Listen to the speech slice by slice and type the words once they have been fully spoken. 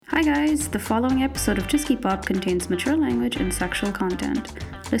Hi guys, the following episode of Just Keep Up contains mature language and sexual content.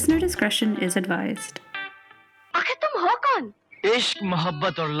 Listener discretion is advised. आखिर तुम हो कौन? इश्क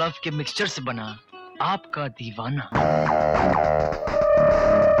मोहब्बत और लव के मिक्सचर से बना आपका दीवाना।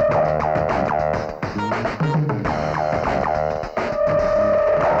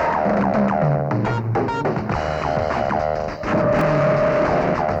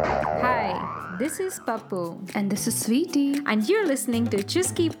 This is Pappu. And this is Sweety. And you're listening to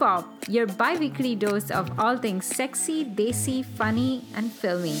Chusky Pop, your bi-weekly dose of all things sexy, desi, funny, and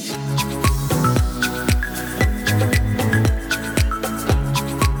filmy.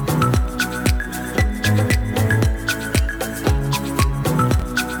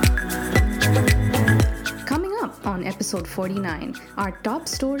 Coming up on episode 49, our top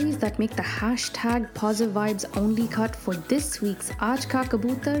stories that make the hashtag positive vibes only cut for this week's Aaj Ka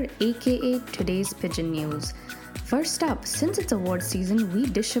Kabootar, aka today's Pigeon news. First up, since it's award season, we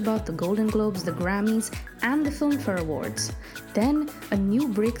dish about the Golden Globes, the Grammys, and the Filmfare Awards. Then, a new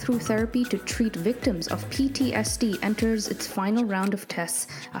breakthrough therapy to treat victims of PTSD enters its final round of tests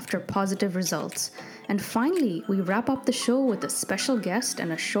after positive results. And finally, we wrap up the show with a special guest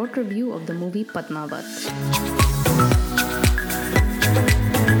and a short review of the movie Padmavat.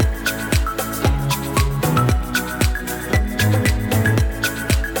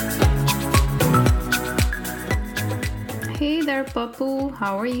 Hey there, Pappu.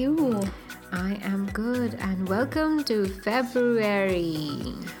 How are you? I am good and welcome to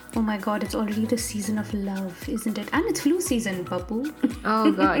February. Oh my god, it's already the season of love, isn't it? And it's flu season, Pappu.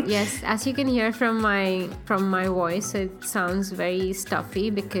 Oh god, yes. As you can hear from my voice, it sounds very stuffy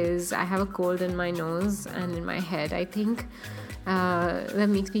because I have a cold in my nose and in my head, I think. That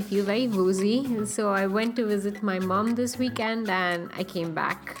makes me feel very woozy. So I went to visit my mom this weekend and I came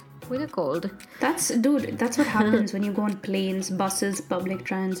back with a cold. That's what happens when you go on planes, buses, public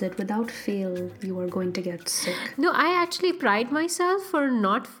transit. Without fail, you are going to get sick. No, I actually pride myself for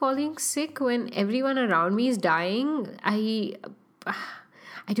not falling sick when everyone around me is dying. I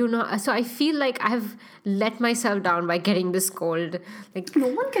don't know. So I feel like I've let myself down by getting this cold. Like no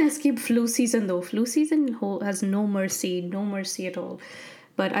one can escape flu season though. Flu season has no mercy at all.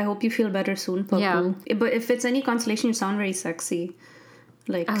 But I hope you feel better soon, Pappu. Yeah. But if it's any consolation, you sound very sexy.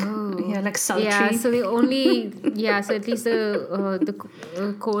 Like sultry. Yeah, so so at least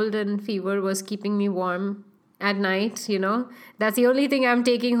the cold and fever was keeping me warm at night, you know. That's the only thing I'm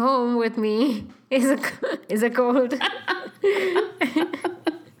taking home with me is a cold.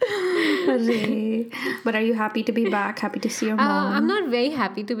 But are you happy to be back? Happy to see your mom? I'm not very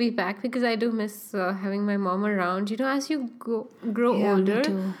happy to be back because I do miss having my mom around. You know, as you grow older, me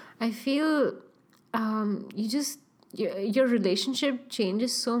too. I feel your relationship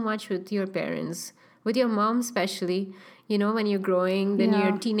changes so much with your parents, with your mom especially. You know, when you're growing, then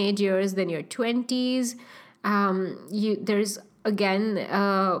your teenage years, then your 20s. There's again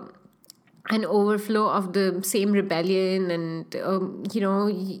an overflow of the same rebellion, and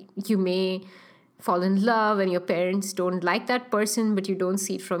you may fall in love and your parents don't like that person, but you don't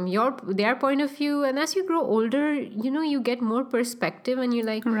see it from their point of view. And as you grow older, you get more perspective and you're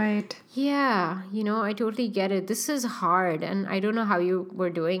like, right, yeah, I totally get it. This is hard and I don't know how you were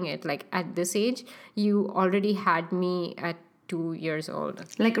doing it. Like at this age, you already had me at 2 years old.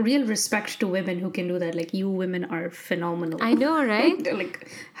 Like real respect to women who can do that. Like you women are phenomenal. I know, right? Like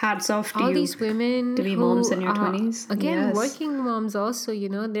hats off to all you. these women to be moms in your 20s. Again, yes. Working moms also,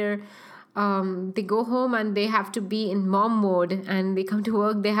 they're they go home and they have to be in mom mode, and they come to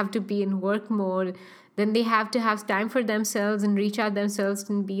work, they have to be in work mode. Then they have to have time for themselves and recharge themselves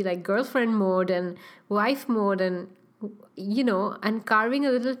and be like girlfriend mode and wife mode, and and carving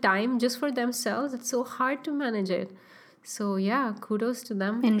a little time just for themselves. It's so hard to manage it. So yeah, kudos to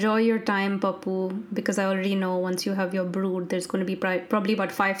them. Enjoy your time, Pappu, because I already know once you have your brood, there's going to be probably about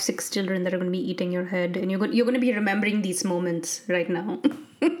 5-6 children that are going to be eating your head, and you're going to be remembering these moments right now.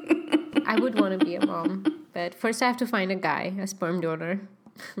 I would want to be a mom, but first I have to find a guy, a sperm donor,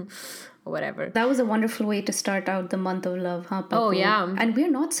 or whatever. That was a wonderful way to start out the month of love, huh, Pappu? Oh, yeah. And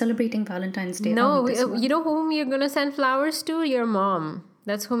we're not celebrating Valentine's Day. No, you know whom you're going to send flowers to? Your mom.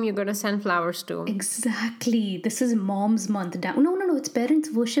 That's whom you're going to send flowers to. Exactly. This is Mom's Month. No. It's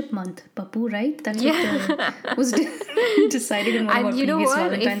Parents Worship Month, Pappu, right? That's what was decided in one of our previous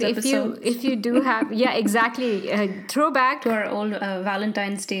Valentine's episodes. If you do have... Yeah, exactly. Throwback. To our old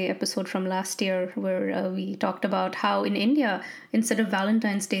Valentine's Day episode from last year, where we talked about how in India, instead of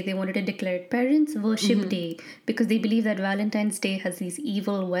Valentine's Day, they wanted to declare it Parents Worship Day, because they believe that Valentine's Day has these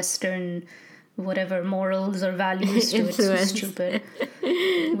evil Western whatever morals or values to it. It's so Influence. stupid.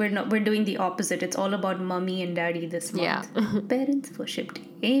 We're doing the opposite. It's all about mommy and daddy this month. Yeah. Parents worshipped.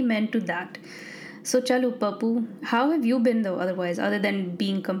 Amen to that. So chalu Pappu, how have you been though otherwise, other than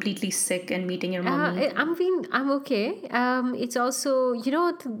being completely sick and meeting your mommy? I'm okay. It's also,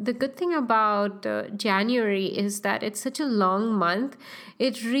 the good thing about January is that it's such a long month.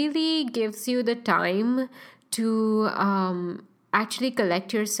 It really gives you the time to actually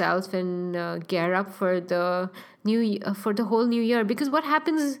collect yourself and gear up for the for the whole new year. Because what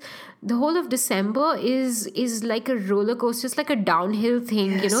happens is the whole of December is like a roller coaster. It's like a downhill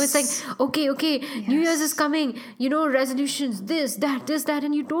thing. It's like okay, New Year's is coming. Resolutions, this, that,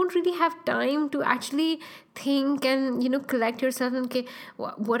 and you don't really have time to actually think and collect yourself. And okay,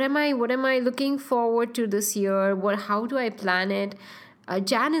 what am I looking forward to this year? How do I plan it?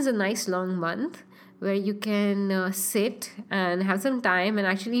 Jan is a nice long month where you can sit and have some time and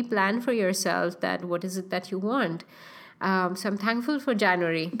actually plan for yourself that what is it that you want. So I'm thankful for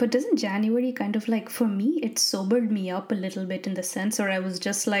January. But doesn't January kind of like, for me, it sobered me up a little bit in the sense, or I was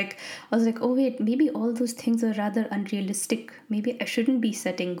like, oh wait, maybe all those things are rather unrealistic. Maybe I shouldn't be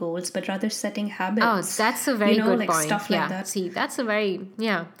setting goals, but rather setting habits. Oh, that's a very good like point. Stuff like that. See, that's a very,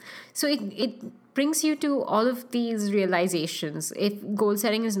 So it brings you to all of these realizations. If goal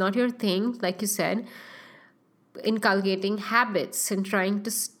setting is not your thing, like you said, inculcating habits and trying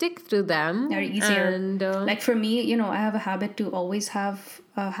to stick to them are easier. And like for me, I have a habit to always have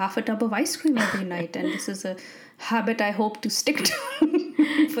half a tub of ice cream every night, and this is a habit I hope to stick to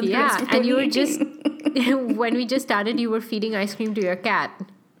for the rest of and you were 2018. just when we just started, you were feeding ice cream to your cat.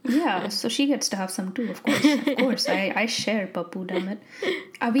 Yeah, so she gets to have some too, of course. I share, Pappu, damn it.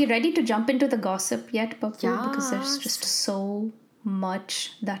 Are we ready to jump into the gossip yet, Pappu? Yes. Because there's just so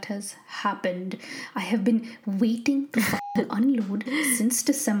much that has happened. I have been waiting to unload since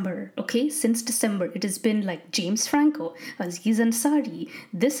December. Okay, since December. It has been like James Franco, Aziz Ansari.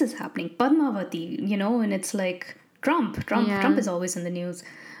 This is happening. Padmavati, and it's like Trump is always in the news.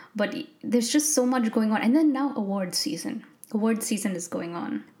 But there's just so much going on. And then now award season. Award season is going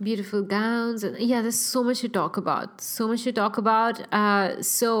on. Beautiful gowns. And there's so much to talk about. So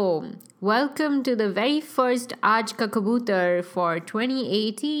welcome to the very first Aaj Ka Kabootar for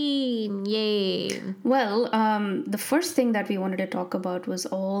 2018. Yay. Well, the first thing that we wanted to talk about was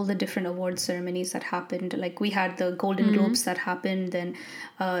all the different award ceremonies that happened. Like we had the Golden Globes that happened, then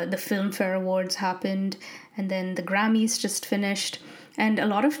the Filmfare Awards happened, and then the Grammys just finished. And a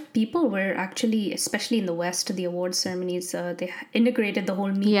lot of people were actually, especially in the West, the award ceremonies, they integrated the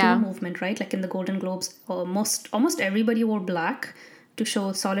whole Me Too movement, right? Like in the Golden Globes, almost everybody wore black to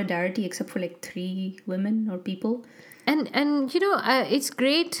show solidarity, except for like 3 women or people. And it's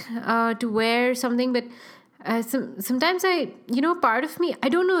great to wear something, but sometimes part of me, I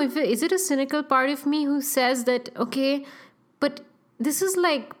don't know if is it a cynical part of me who says that, okay, but this is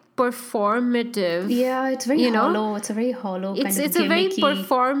like performative. Yeah, it's very hollow. It's a very hollow kind of It's a very gimmicky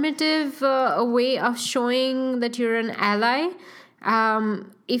performative way of showing that you're an ally.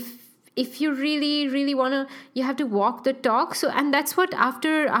 If you really want to, you have to walk the talk. So, and that's what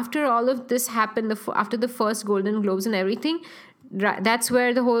after all of this happened, after the first Golden Globes and everything, that's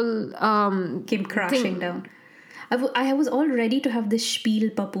where the whole came crashing down. I was all ready to have this spiel,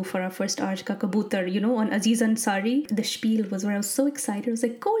 Pappu, for our first Aaj Ka Kabootar, on Aziz Ansari. The spiel was where I was so excited. I was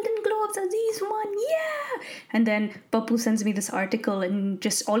like, Golden Globes, Aziz won, yeah! And then Pappu sends me this article and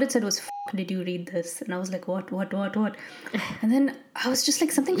just all it said was, did you read this? And I was like, what? And then I was just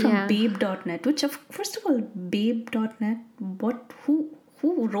like, something from babe.net, which, first of all, babe.net,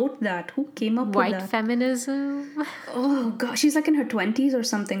 who wrote that? Who came up with that? White feminism. Oh gosh, she's like in her 20s or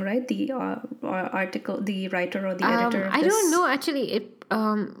something, right? The article, the writer or the editor of I this. don't know actually.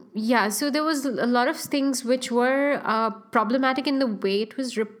 So there was a lot of things which were problematic in the way it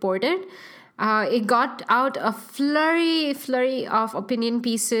was reported. It got out a flurry of opinion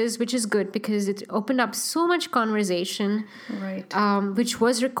pieces, which is good because it opened up so much conversation, right? Which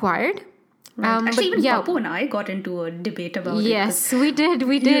was required. Right. Actually, even Pappu and I got into a debate about it. Yes, we did.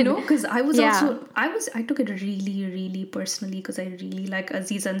 Because I was I took it really, really personally because I really like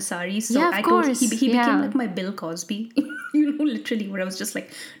Aziz Ansari. So I told he became like my Bill Cosby, literally, where I was just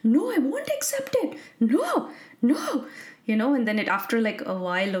like, no, I won't accept it. No. And then after like a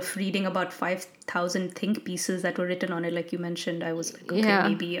while of reading about 5,000 think pieces that were written on it, like you mentioned, I was like, okay,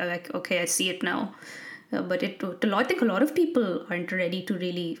 maybe I see it now. But I think a lot of people aren't ready to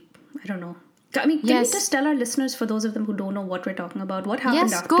really, I don't know, I mean, can Yes. you just tell our listeners, for those of them who don't know what we're talking about, what happened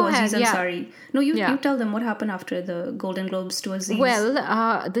Yes, after go Aziz ahead, yeah. Ansari? No, you Yeah. tell them what happened after the Golden Globes to Aziz.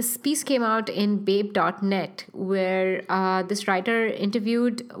 Well, this piece came out in babe.net, where this writer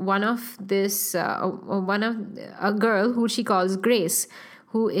interviewed a girl who she calls Grace,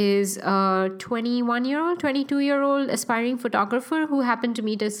 who is a 21-year-old, 22-year-old aspiring photographer who happened to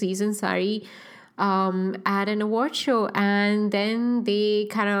meet Aziz Ansari at an award show, and then they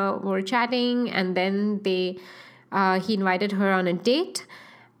kind of were chatting, and then he invited her on a date.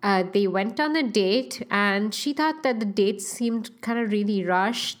 They went on a date, and she thought that the date seemed kind of really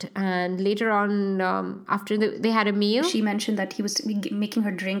rushed. And later on, after they had a meal, She mentioned that he was making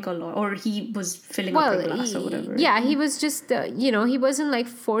her drink a lot, or he was filling up her glass or whatever. yeah, he was just, he wasn't like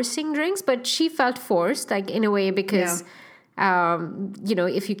forcing drinks, but she felt forced, like in a way, because,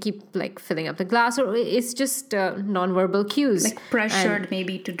 if you keep like filling up the glass, or it's just nonverbal cues. Like pressured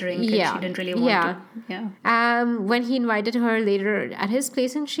maybe to drink, and Yeah, she didn't really want to. Yeah. When he invited her later at his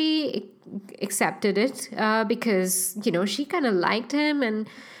place, and she accepted it because, she kind of liked him. And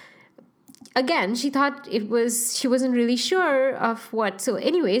again, she thought she wasn't really sure of what. So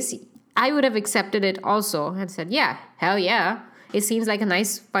anyways, I would have accepted it also and said, yeah, hell yeah. It seems like a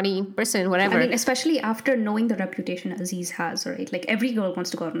nice, funny person, whatever. I mean, especially after knowing the reputation Aziz has, right? Like, every girl wants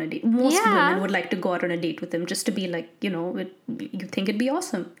to go out on a date. Most women would like to go out on a date with him just to be like, you think it'd be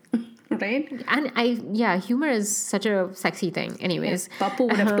awesome, right? And humor is such a sexy thing. Anyways. Pappu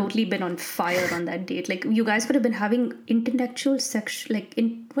would have totally been on fire on that date. Like, you guys could have been having sexually,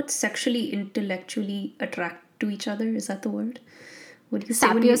 intellectually attract to each other? Is that the word? What do you say?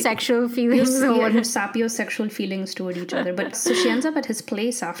 Sapiosexual feelings. Sapiosexual feelings toward each other. But so she ends up at his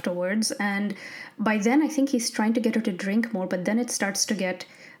place afterwards, and by then I think he's trying to get her to drink more, but then it starts to get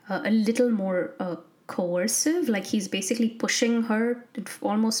a little more coercive. Like, he's basically pushing her,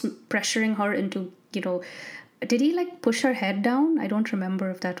 almost pressuring her into, did he like push her head down? I don't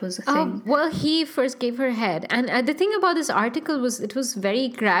remember if that was a thing. Well, he first gave her head, and the thing about this article was it was very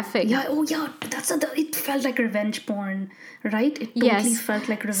graphic. Yeah. Oh, yeah. It felt like revenge porn, right? It totally felt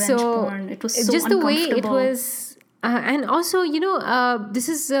like revenge porn. It was so just the way uncomfortable. it was, and also this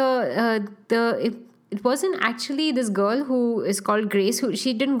is It wasn't actually this girl who is called Grace, who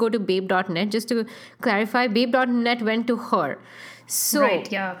she didn't go to babe.net. Just to clarify, babe.net went to her. So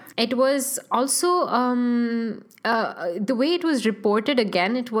right, yeah. It was also the way it was reported,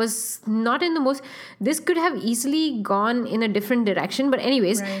 again, it was not in the most... This could have easily gone in a different direction. But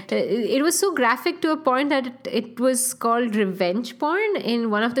anyways, right. It was so graphic to a point that it was called revenge porn in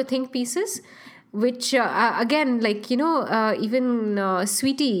one of the think pieces, which, again, like, even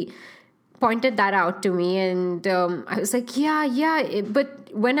Sweety pointed that out to me, and I was like,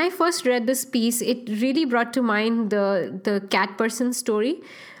 but when I first read this piece, it really brought to mind the cat person story,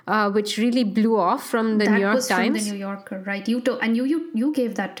 which really blew off from the New York Times. That was from the New Yorker, right? You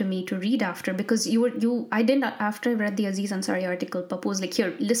gave that to me to read after, because I didn't, after I read the Aziz Ansari article, Pappu was like,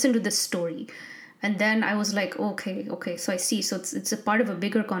 here, listen to this story. And then I was like, okay, so I see. So it's a part of a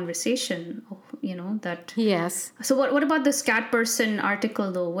bigger conversation, that... Yes. So what about this cat person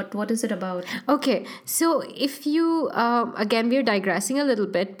article, though? What is it about? Okay, so if you... again, we're digressing a little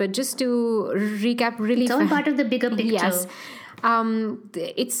bit, but just to recap really... It's all part of the bigger picture. Yes.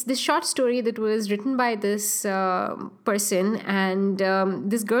 It's this short story that was written by this person, and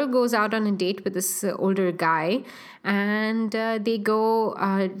this girl goes out on a date with this older guy, and they go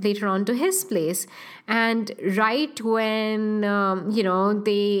later on to his place. And right when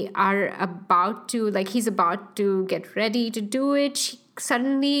they are about to, like, he's about to get ready to do it,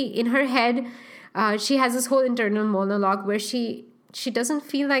 suddenly in her head she has this whole internal monologue where she doesn't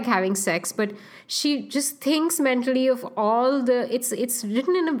feel like having sex, but she just thinks mentally of all the... It's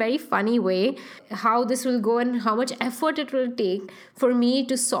written in a very funny way, how this will go and how much effort it will take for me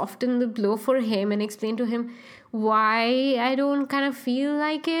to soften the blow for him and explain to him why I don't kind of feel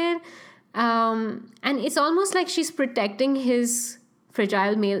like it. And it's almost like she's protecting his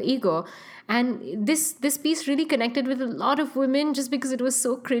fragile male ego. And this piece really connected with a lot of women just because it was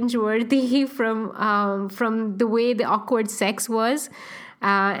so cringeworthy from the way the awkward sex was,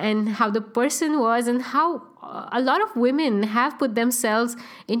 and how the person was, and how a lot of women have put themselves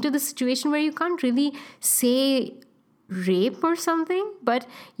into the situation where you can't really say rape or something, but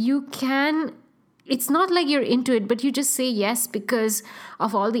you can... It's not like you're into it, but you just say yes because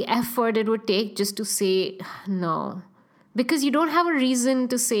of all the effort it would take just to say no. Because you don't have a reason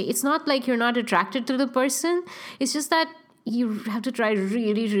to say. It's not like you're not attracted to the person. It's just that you have to try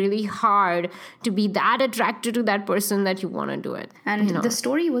really, really hard to be that attracted to that person that you want to do it. And the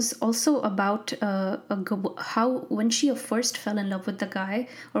story was also about how when she first fell in love with the guy,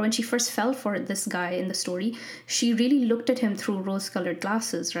 or when she first fell for this guy in the story, she really looked at him through rose-colored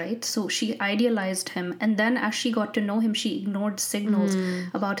glasses, right? So she idealized him. And then as she got to know him, she ignored signals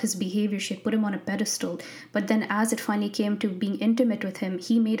about his behavior. She had put him on a pedestal. But then as it finally came to being intimate with him,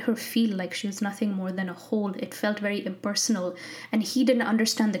 he made her feel like she was nothing more than a whole. It felt very impersonal. And he didn't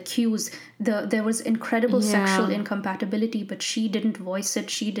understand the cues. There was incredible sexual incompatibility, but she didn't voice it.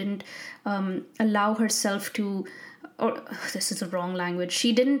 She didn't allow herself to, or this is a wrong language.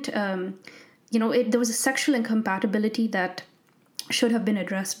 She didn't, there was a sexual incompatibility that should have been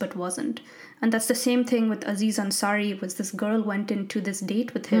addressed but wasn't. And that's the same thing with Aziz Ansari. Was this girl went into this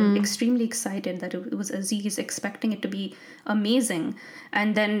date with him extremely excited that it was Aziz, expecting it to be amazing.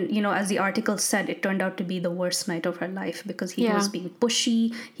 And then, as the article said, it turned out to be the worst night of her life because he was being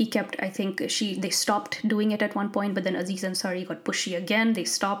pushy. He kept, I think they stopped doing it at one point, but then Aziz Ansari got pushy again. They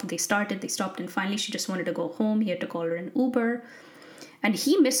stopped, they stopped. And finally she just wanted to go home. He had to call her an Uber. And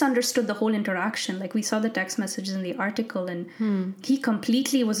he misunderstood the whole interaction. Like, we saw the text messages in the article, and he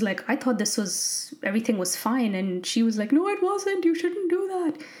completely was like, I thought everything was fine. And she was like, no, it wasn't. You shouldn't do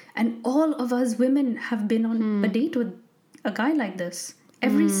that. And all of us women have been on a date with a guy like this.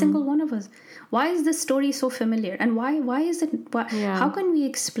 Every single one of us. Why is this story so familiar? And why is it, how can we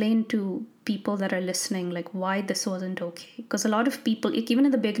explain to people that are listening, like, why this wasn't okay? Because a lot of people, even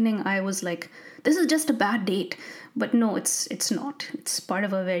in the beginning, I was like, this is just a bad date. But no, it's not. It's part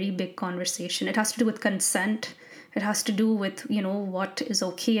of a very big conversation. It has to do with consent. It has to do with, what is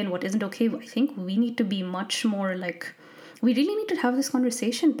okay and what isn't okay. I think we need to be much more like, we really need to have this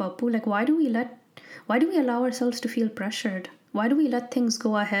conversation, Pappu. Like, why do we allow ourselves to feel pressured? Why do we let things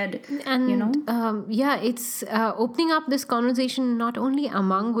go ahead? And, it's opening up this conversation not only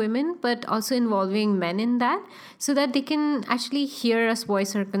among women, but also involving men in that, so that they can actually hear us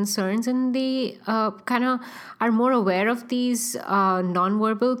voice our concerns, and they kind of are more aware of these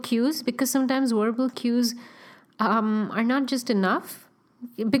non-verbal cues, because sometimes verbal cues are not just enough.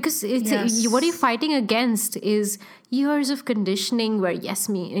 Because what you're fighting against is years of conditioning where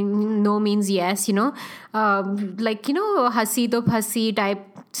no means yes, hasi to phasi type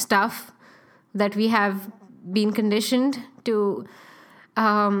stuff that we have been conditioned to.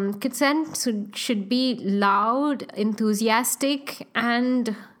 Consent should be loud, enthusiastic,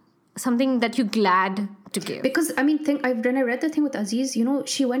 and something that you're glad to give. Because when I read the thing with Aziz,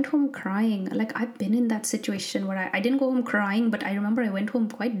 she went home crying. Like, I've been in that situation where I didn't go home crying, but I remember I went home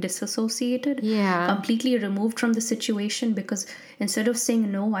quite disassociated, completely removed from the situation, because instead of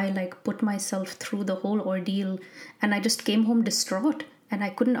saying no, I put myself through the whole ordeal, and I just came home distraught, and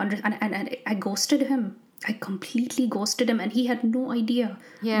I couldn't understand, and I ghosted him. I completely ghosted him, and he had no idea.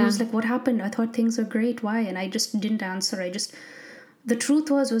 He was like, what happened? I thought things are great. Why? And I just didn't answer. The truth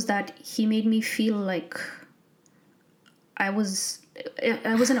was that he made me feel like I was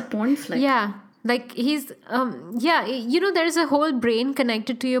in a porn flick. Yeah. Like, he's, there's a whole brain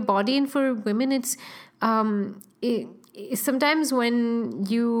connected to your body. And for women, it's, sometimes when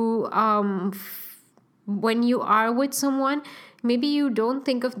you are with someone, maybe you don't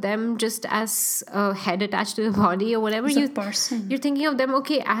think of them just as a head attached to the body or whatever. As a person. You're thinking of them,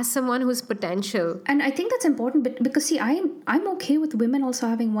 as someone who's potential. And I think that's important, because see, I'm okay with women also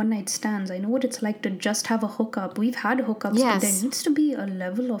having one night stands. I know what it's like to just have a hookup. We've had hookups, but there needs to be a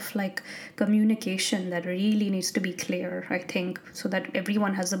level of communication that really needs to be clear, I think, so that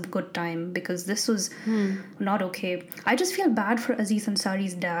everyone has a good time, because this was not okay. I just feel bad for Aziz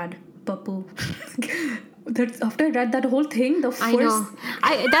Ansari's dad, Pappu. After I read that whole thing, I know.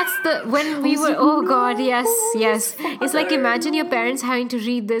 When we were, oh God, yes. It's like, imagine your parents having to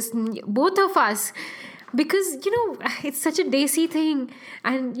read this, both of us. Because, it's such a desi thing.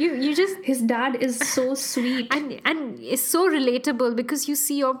 And you just... His dad is so sweet. And it's so relatable, because you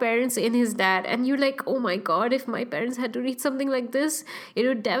see your parents in his dad. And you're like, oh my God, if my parents had to read something like this, it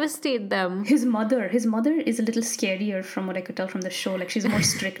would devastate them. His mother is a little scarier from what I could tell from the show. Like, she's more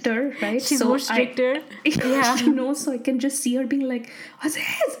stricter, right? She's more stricter. So I can just see her being like, Aziz,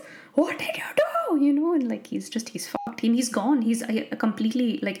 what did you do? And he's fucked. He's gone. He's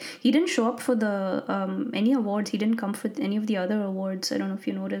completely, he didn't show up for the any awards. He didn't come for any of the other awards. I don't know if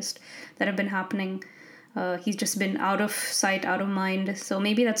you noticed that have been happening. He's just been out of sight, out of mind. So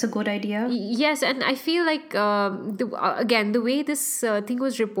maybe that's a good idea. Yes, and I feel like, the way this thing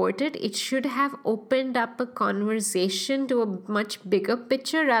was reported, it should have opened up a conversation to a much bigger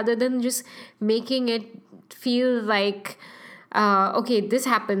picture, rather than just making it feel like, this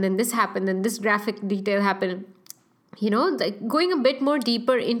happened, and this happened, and this graphic detail happened. like going a bit more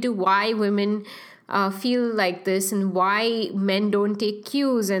deeper into why women feel like this and why men don't take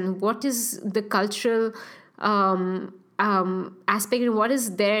cues and what is the cultural aspect and what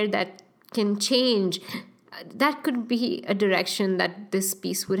is there that can change. That could be a direction that this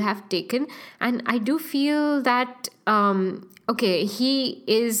piece would have taken. And I do feel that, okay, he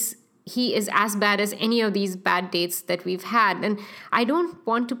is as bad as any of these bad dates that we've had, and I don't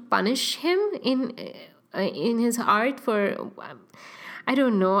want to punish him in his art for I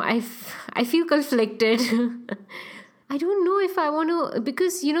don't know. I feel conflicted. I don't know if I want to,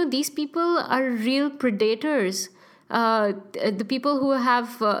 because these people are real predators. The people who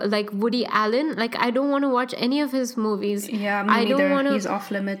have like Woody Allen, like I don't want to watch any of his movies. Yeah, me I neither. don't want to. He's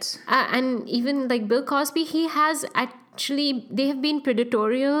off limits. And even like Bill Cosby, he has actually, they have been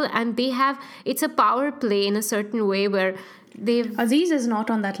predatorial, and it's a power play in a certain way where Aziz is not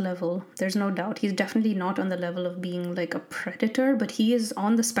on that level. There's no doubt. He's definitely not on the level of being like a predator, but he is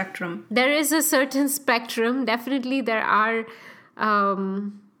on the spectrum. There is a certain spectrum. Definitely there are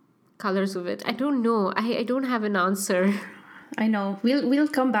colors of it. I don't know. I don't have an answer. I know. We'll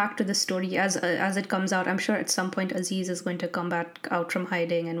come back to the story as it comes out. I'm sure at some point Aziz is going to come back out from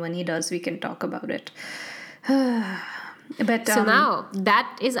hiding, and when he does, we can talk about it. But so now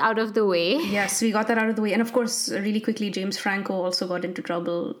that is out of the way. Yes, we got that out of the way. And of course, really quickly, James Franco also got into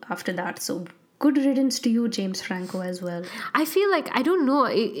trouble after that. So good riddance to you, James Franco, as well. I feel like, I don't know,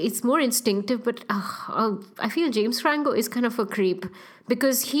 it's more instinctive, but I feel James Franco is kind of a creep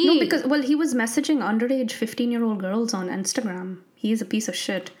because he was messaging underage 15-year-old girls on Instagram. He is a piece of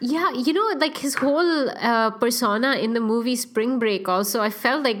shit. Yeah, like his whole persona in the movie Spring Break also, I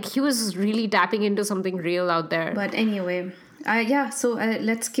felt like he was really tapping into something real out there. But anyway, so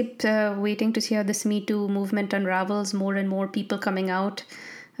let's keep waiting to see how this Me Too movement unravels, more and more people coming out.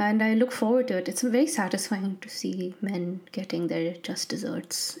 And I look forward to it. It's very satisfying to see men getting their just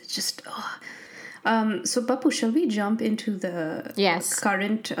desserts. It's just... So, Pappu, shall we jump into the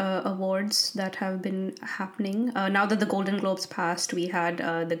current awards that have been happening? Now that the Golden Globes passed, we had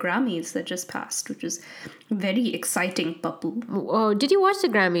the Grammys that just passed, which is very exciting, Pappu. Oh, did you watch the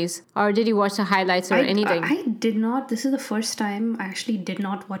Grammys? Or did you watch the highlights or anything? I did not. This is the first time I actually did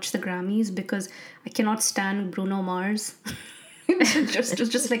not watch the Grammys because I cannot stand Bruno Mars. It's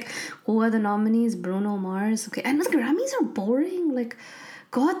just like, who are the nominees? Bruno Mars. Okay. And the Grammys are boring. Like...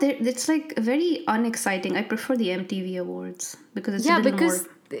 God, it's like very unexciting. I prefer the MTV Awards because it's a little more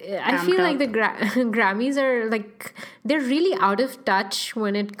I feel like the Grammys are like, they're really out of touch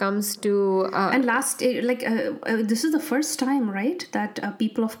when it comes to... and this is the first time, right, that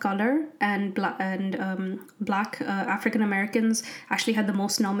people of color and black African Americans actually had the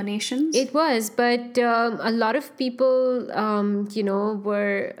most nominations. It was, but a lot of people,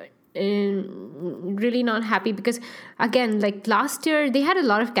 were... really not happy because, again, like last year they had a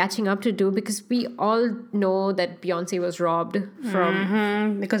lot of catching up to do because we all know that Beyonce was robbed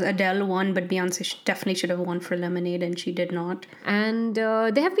from because Adele won, but Beyonce definitely should have won for Lemonade and she did not. And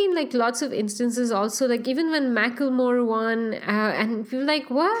there have been like lots of instances also, like even when Macklemore won, and we were like,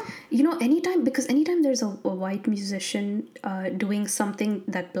 what? Anytime there's a white musician doing something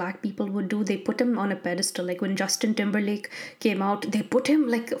that black people would do, they put him on a pedestal. Like when Justin Timberlake came out, they put him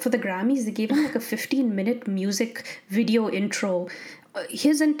like for the Grammys, they gave him like a 15-minute music video intro.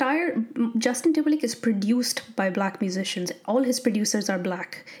 Justin Timberlake is produced by black musicians. All his producers are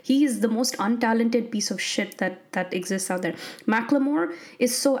black. He is the most untalented piece of shit that exists out there. Macklemore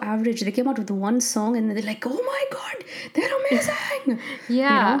is so average. They came out with one song and they're like, oh my God, they're amazing.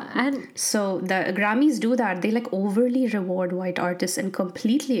 And so the Grammys do that. They like overly reward white artists and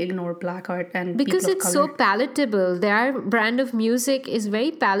completely ignore black art and because people of it's color. so palatable. Their brand of music is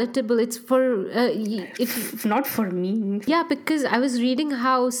very palatable. It's for if not for me. Yeah, because I was reading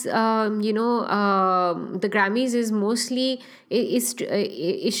how the Grammys is mostly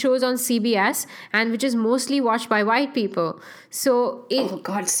it shows on CBS, and which is mostly watched by white people. So oh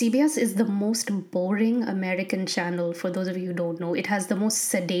God, CBS is the most boring American channel. For those of you who don't know, it has the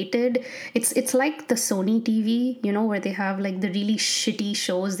most sedated. It's like the Sony TV, where they have like the really shitty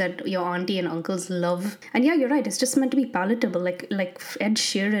shows that your auntie and uncles love. And yeah, you're right. It's just meant to be palatable. Like Ed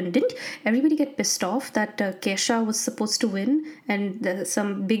Sheeran. Didn't everybody get pissed off that Kesha was supposed to win? And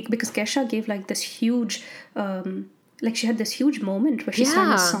because Kesha gave like this huge... she had this huge moment where she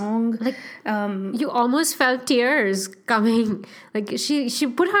sang a song. Like, you almost felt tears coming. Like, she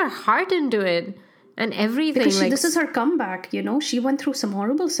put her heart into it and everything. Because this is her comeback, She went through some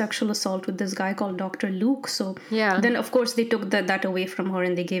horrible sexual assault with this guy called Dr. Luke. So then, of course, they took that away from her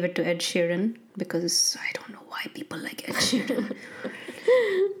and they gave it to Ed Sheeran. Because I don't know why people like Ed Sheeran.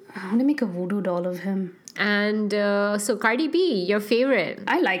 I want to make a voodoo doll of him. And so Cardi B, your favorite.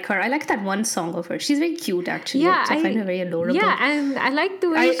 I like her. I like that one song of her. She's very cute, actually. Yeah, I find her very adorable. Yeah, and I like the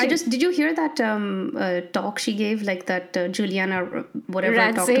way did you hear that talk she gave, like that Juliana whatever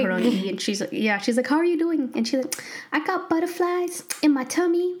talked to her on E, and she's like, how are you doing? And she's like, I got butterflies in my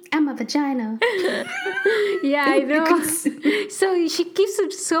tummy and my vagina. Yeah, I know. So she keeps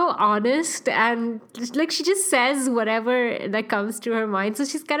it so honest, and like she just says whatever that comes to her mind. So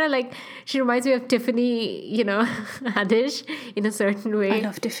she's kind of like, she reminds me of Tiffany, Haddish in a certain way. I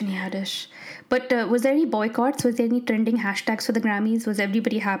love Tiffany Haddish. But was there any boycotts? Was there any trending hashtags for the Grammys? Was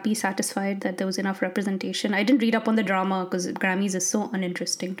everybody happy, satisfied that there was enough representation? I didn't read up on the drama because Grammys is so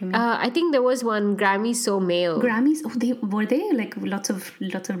uninteresting to me. I think there was one Grammy so male. Grammys? Oh, were they like lots of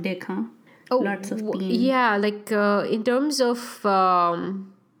dick, huh? Oh, lots of bean. Yeah, like in terms of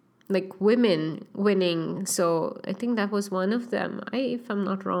like women winning. So I think that was one of them, if I'm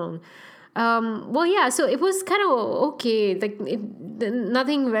not wrong. Well, yeah, so it was kind of okay. Like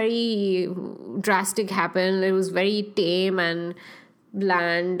nothing very drastic happened. It was very tame and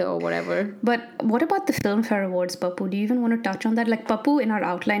bland or whatever. But what about the Filmfare Awards, Pappu? Do you even want to touch on that? Like, Pappu in our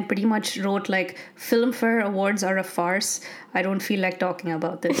outline pretty much wrote like, Filmfare Awards are a farce. I don't feel like talking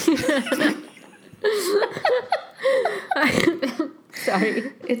about this.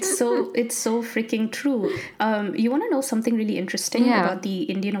 Sorry. It's so freaking true. You want to know something really interesting about the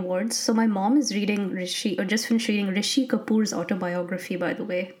Indian awards? So my mom is reading just finished reading Rishi Kapoor's autobiography, by the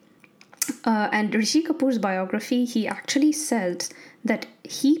way. And Rishi Kapoor's biography, he actually says that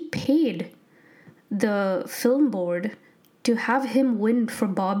he paid the film board to have him win for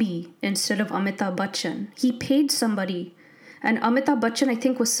Bobby instead of Amitabh Bachchan. He paid somebody. And Amitabh Bachchan, I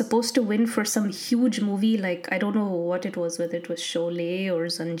think, was supposed to win for some huge movie, like, I don't know what it was, whether it was Sholay or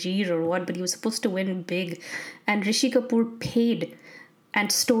Zanjeer or what, but he was supposed to win big. And Rishi Kapoor paid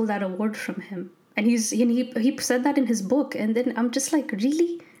and stole that award from him. And he said that in his book. And then I'm just like,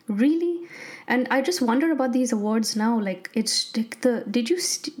 really? And I just wonder about these awards now. Like, it's like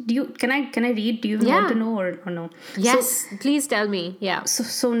can I read? Do you want to know or no? Yes, please tell me. Yeah.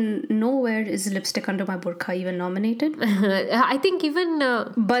 So nowhere is Lipstick Under My Burqa even nominated. I think even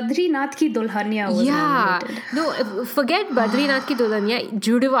Badrinath Ki Dulhania was nominated. No, forget Badrinath Ki Dulhania.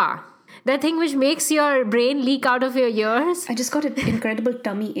 Judwa. That thing which makes your brain leak out of your ears. I just got an incredible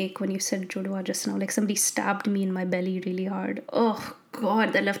tummy ache when you said Judwa just now. Like somebody stabbed me in my belly really hard. Oh,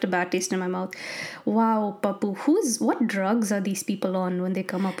 God, that left a bad taste in my mouth. Wow, Pappu, what drugs are these people on when they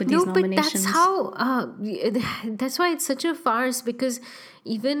come up with these nominations? But that's why it's such a farce, because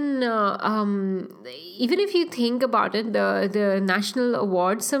even if you think about it, the national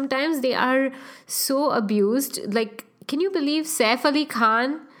awards, sometimes they are so abused. Like, can you believe Saif Ali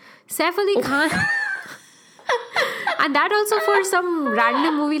Khan? And that also for some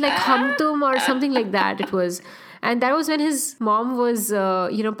random movie like Hum Tum or something like that it was. And that was when his mom was,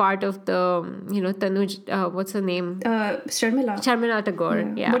 part of the, Tanuj, what's her name? Sharmila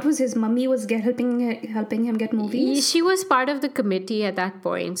Tagore, yeah. What was his mummy was helping him get movies? She was part of the committee at that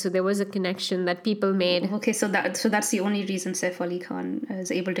point. So there was a connection that people made. Okay, so that's the only reason Saif Ali Khan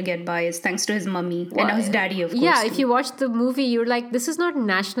is able to get by is thanks to his mummy and his daddy, of course. Yeah, if you watch the movie, you're like, this is not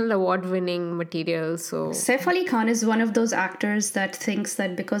national award-winning material, so... Saif Ali Khan is one of those actors that thinks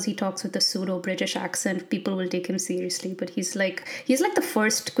that because he talks with a pseudo-British accent, people will take him seriously, but he's like the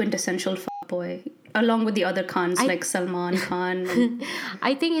first quintessential boy, along with the other Khans like Salman Khan.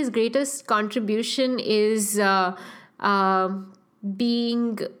 I think his greatest contribution is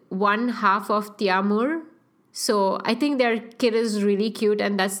being one half of Tyamur. So I think their kid is really cute,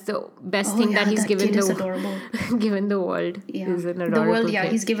 and that's the best thing that he's given given the world. Yeah. Is an adorable kid.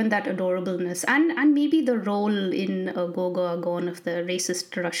 He's given that adorableness, and maybe the role in Gogo Agon of the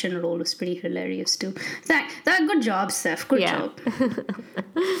racist Russian role was pretty hilarious too. That good job, Saif. Good job.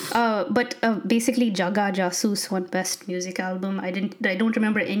 But basically, Jaga Jasoos won Best Music Album. I don't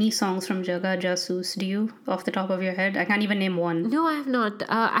remember any songs from Jaga Jasoos. Do you, off the top of your head? I can't even name one. No, I have not.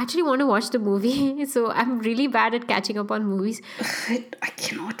 I actually want to watch the movie, so I'm really bad at catching up on movies. I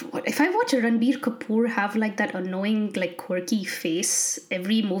cannot watch. If I watch Ranbir Kapoor have like that annoying, like quirky face,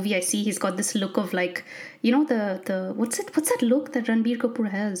 every movie I see, he's got this look of like, the what's that look that Ranbir Kapoor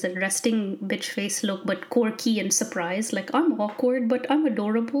has? That resting bitch face look, but quirky and surprised. Like, I'm awkward, but I'm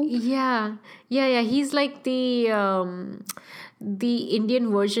adorable. Yeah. He's like the Indian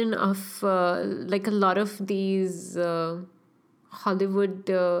version of like a lot of these Hollywood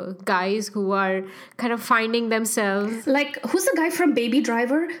guys who are kind of finding themselves. Like, who's the guy from Baby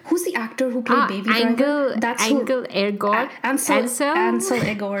Driver? Who's the actor who played Baby Driver? Angel Elgort. Ansel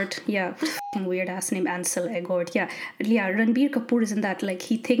Elgort. Yeah. Fucking weird ass name, Ansel Elgort. Yeah. Ranbir Kapoor is in that. Like,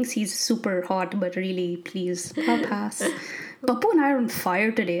 he thinks he's super hot, but really, please, I'll pass. Pappu and I are on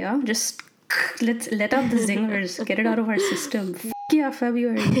fire today, huh? Just let's let out the zingers. Get it out of our system. Yeah,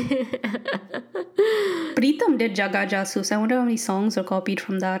 February. Preetam did Jaga Jasoos. I wonder how many songs are copied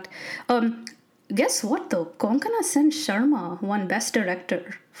from that. Guess what though? Konkana Sen Sharma won Best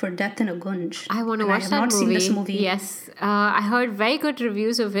Director for Death in a Gunj. I want to watch that movie. I have not seen this movie. Yes, I heard very good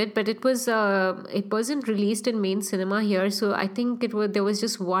reviews of it, but it wasn't released in main cinema here. So I think there was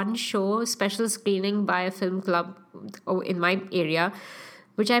just one show, special screening by a film club in my area,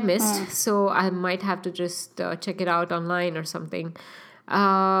 which I missed. So I might have to just check it out online or something.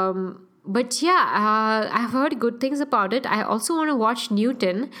 But yeah, I've heard good things about it. I also want to watch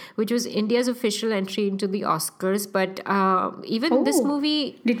Newton, which was India's official entry into the Oscars. But even this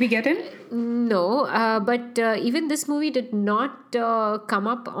movie... Did we get in? No, but even this movie did not come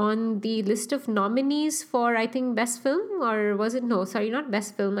up on the list of nominees for, I think, Best Film. Or was it? No, sorry, not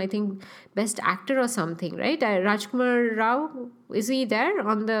Best Film. I think Best Actor or something, right? Rajkumar Rao, is he there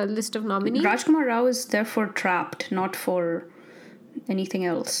on the list of nominees? Rajkumar Rao is there for Trapped, not for anything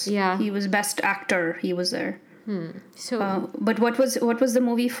else. Yeah, he was Best Actor. He was there. So, but what was the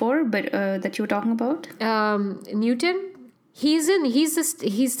movie for? But that you were talking about? Newton. He's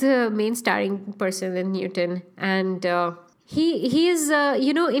the main starring person in Newton, and he is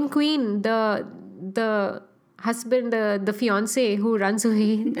in Queen the husband, the fiance who runs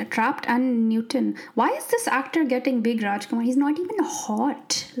away. Trapped and Newton. Why is this actor getting big, Rajkumar? He's not even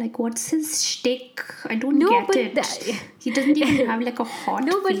hot. Like, what's his shtick? I don't get it. He doesn't even have like a hot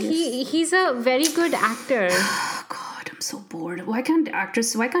but face. he's a very good actor. God, I'm so bored. Why can't our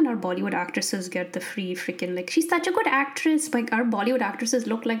Bollywood actresses get the free freaking, like, she's such a good actress. Like, our Bollywood actresses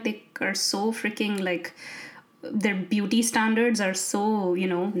look like they are so freaking, like, their beauty standards are so,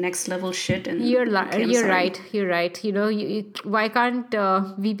 next level shit. And you're right. Why can't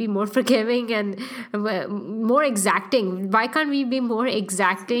we be more forgiving and more exacting? Why can't we be more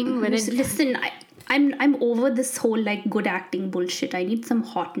exacting when listen, I'm over this whole like good acting bullshit. I need some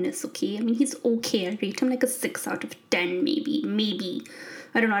hotness, okay? I mean, he's okay. I rate him like a 6 out of 10, maybe.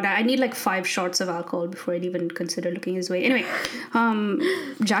 I don't know. I need like 5 shots of alcohol before I'd even consider looking his way. Anyway,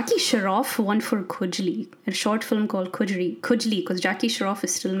 Jackie Shroff won for Kujli, a short film called Kujli, because Jackie Shroff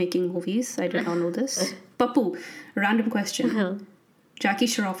is still making movies. I did not know this. Pappu, random question. Jackie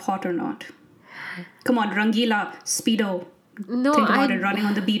Shroff, hot or not? Come on, Rangila, Speedo. No, think about it, running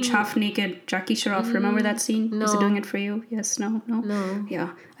on the beach half naked. Jackie Shroff, remember that scene? No. Was it doing it for you? Yes, no?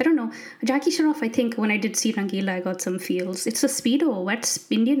 Yeah, I don't know. Jackie Shroff, I think when I did see Rangila, I got some feels. It's a Speedo. Wet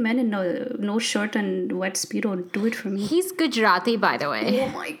Indian men in no shirt and wet Speedo do it for me. He's Gujarati, by the way. Oh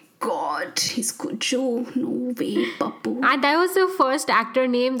my God, he's Gujo. No way, Pappu. That was the first actor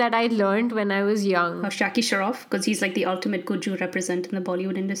name that I learned when I was young. Jackie Shroff, because he's like the ultimate Guju represent in the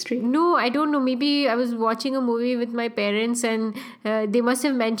Bollywood industry. No, I don't know. Maybe I was watching a movie with my parents and they must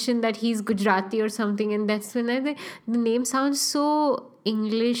have mentioned that he's Gujarati or something, and that's when I think the name sounds so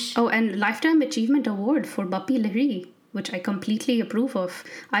English. Oh, and Lifetime Achievement Award for Bappi Lahiri, which I completely approve of.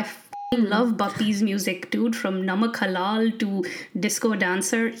 I love Bappi's music, dude. From Namak Halal to Disco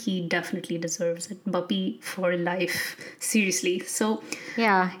Dancer, he definitely deserves it. Bappi for life, seriously. So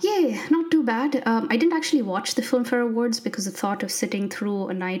yeah, not too bad. I didn't actually watch the Filmfare Awards because the thought of sitting through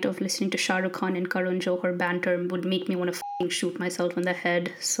a night of listening to Shah Rukh Khan and Karan Johar banter would make me want to shoot myself in the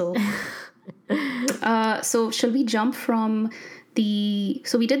head. So so shall we jump from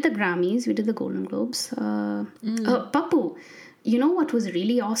so we did the Grammys, we did the Golden Globes. Pappu, you know what was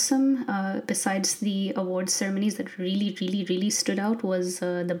really awesome besides the awards ceremonies that really, really, really stood out was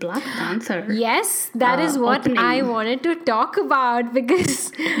the Black Panther. Yes, that is what opening. I wanted to talk about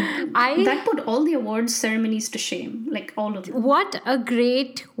because that put all the awards ceremonies to shame, like all of them. What a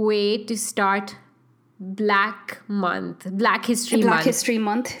great way to start Black History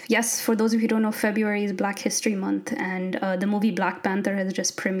Month. Yes, for those of you who don't know, February is Black History Month, and the movie Black Panther has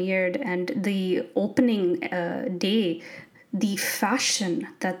just premiered, and the opening day, the fashion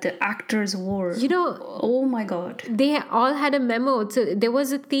that the actors wore, oh my God, they all had a memo. So there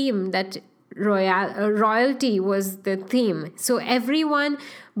was a theme that royalty was the theme, so everyone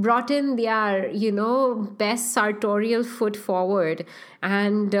brought in their best sartorial foot forward,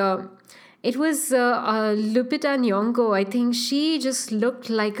 and it was Lupita Nyong'o. I think she just looked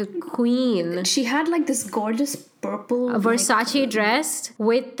like a queen. She had like this gorgeous purple a Versace dress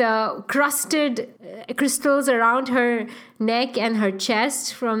with crusted crystals around her neck and her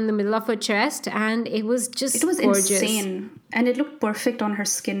chest from the middle of her chest, and it was just it was gorgeous. insane, and it looked perfect on her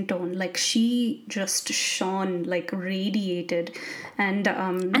skin tone. Like she just shone, like radiated, and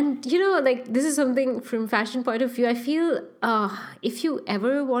you know, like this is something from fashion point of view. I feel if you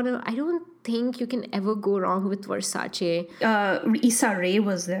ever want to, I don't think you can ever go wrong with Versace. Issa Rae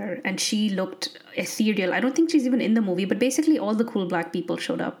was there, and she looked ethereal. I don't think she's even in the movie, but basically all the cool black people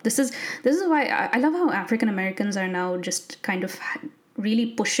showed up. This is why I love how African Americans are now just kind of really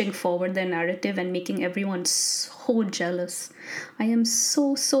pushing forward their narrative and making everyone so jealous. I am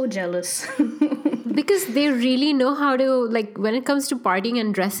so jealous. Because they really know how to, like, when it comes to partying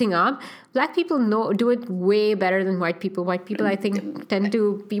and dressing up, black people do it way better than white people. White people, I think, tend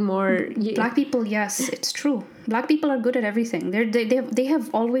to be more... Black people, yes, it's true. Black people are good at everything. They have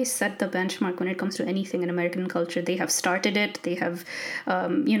always set the benchmark when it comes to anything in American culture. They have started it. They have,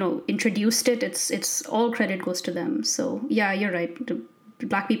 introduced it. It's all credit goes to them. So yeah, you're right.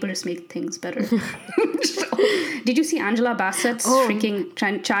 Black people just make things better. Did you see Angela Bassett's freaking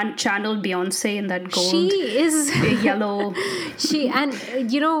channeled Beyonce in that gold? She is yellow.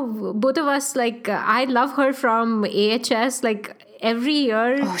 Both of us, like, I love her from AHS. Like every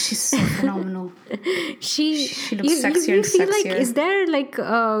year. Oh, she's so phenomenal. She looks sexier and feel sexier. like, is there like,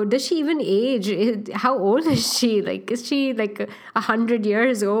 does she even age? How old is she? Like, is she like 100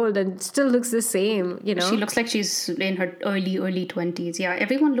 years old and still looks the same? You know, she looks like she's in her early 20s. Yeah,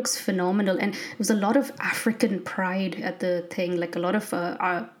 everyone looks phenomenal, and there was a lot of African pride at the thing. Like a lot of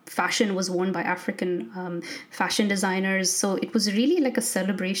fashion was worn by African fashion designers, so it was really like a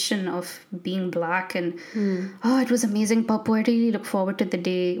celebration of being black. And it was amazing. Pappu, I really look forward to the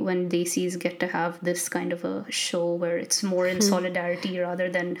day when Desis get to have this kind of a show where it's more in solidarity rather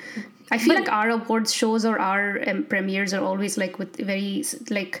than... I feel like our awards shows or our premieres are always like with very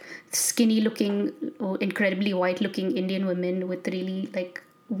like skinny looking, incredibly white looking Indian women with really like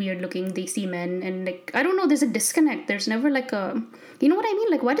weird looking Desi men, and like I don't know, there's a disconnect. There's never like a, you know what I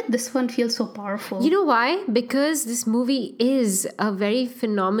mean? Like, why did this one feel so powerful? You know why? Because this movie is a very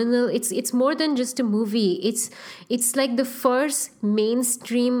phenomenal. It's more than just a movie. It's like the first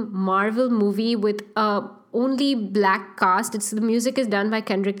mainstream Marvel movie with a only black cast. The music is done by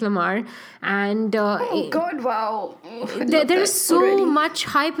Kendrick Lamar, and God, wow! There is so much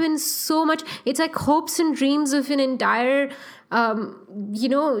hype and so much. It's like hopes and dreams of an entire.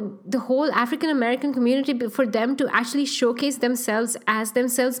 The whole African American community, for them to actually showcase themselves as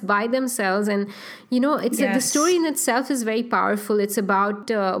themselves by themselves. And the story in itself is very powerful. It's about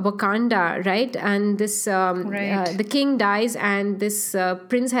Wakanda, right? And this the king dies, and this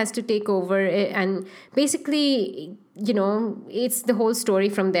prince has to take over, and basically it's the whole story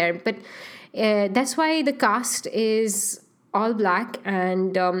from there. But that's why the cast is all black,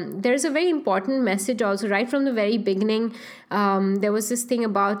 and there's a very important message also right from the very beginning. There was this thing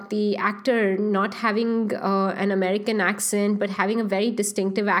about the actor not having an American accent but having a very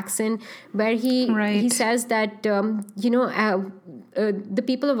distinctive accent, where he says that the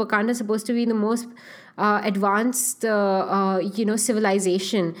people of Wakanda are supposed to be the most advanced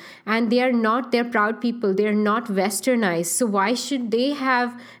civilization, and they are not. They're proud people. They're not westernized, so why should they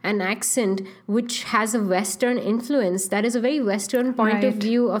have an accent which has a western influence? That is a very western point of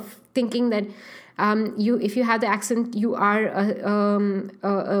view of thinking that if you have the accent, you are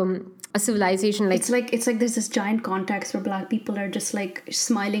a civilization. Like it's like there's this giant context where black people are just like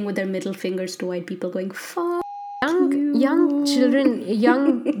smiling with their middle fingers to white people, going fuck. Young children,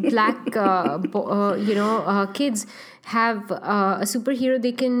 young black, kids have a superhero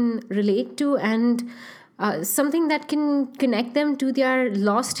they can relate to, and something that can connect them to their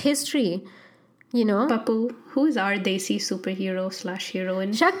lost history. Pappu, who is our Desi superhero /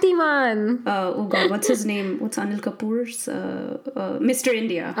 heroine? Shaktiman. Oh God, what's his name? What's Anil Kapoor's? Mr.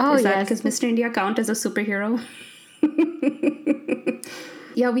 India. Oh, is that yes. because Mr. India count as a superhero?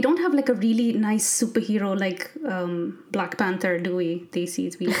 Yeah, we don't have like a really nice superhero like Black Panther, do we?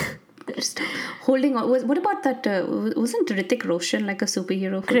 Desis, we just holding on. What about that? Wasn't Hrithik Roshan like a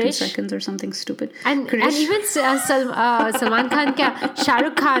superhero for 2 seconds or something stupid? And even Salman Khan, Shah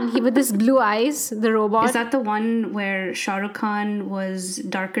Rukh Khan, he with his blue eyes, the robot. Is that the one where Shah Rukh Khan was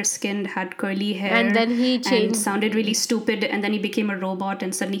darker skinned, had curly hair, and then he changed, and sounded really stupid, and then he became a robot,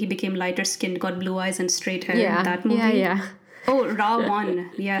 and suddenly he became lighter skinned, got blue eyes and straight hair? Yeah, that movie. Yeah. Oh, Ra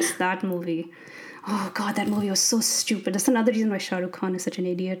 1. Yes, that movie. Oh God, that movie was so stupid. That's another reason why Shah Rukh Khan is such an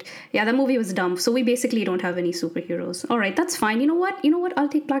idiot. Yeah, that movie was dumb. So we basically don't have any superheroes. All right, that's fine. You know what? I'll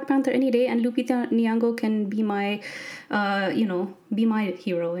take Black Panther any day, and Lupita Nyong'o can be my, be my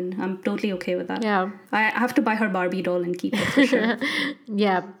hero, and I'm totally okay with that. Yeah. I have to buy her Barbie doll and keep it for sure.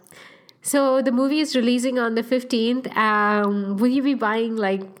 Yeah. So the movie is releasing on the 15th. Will you be buying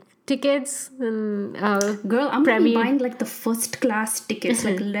like tickets and Girl, I'm gonna be premiere? buying like the first class tickets,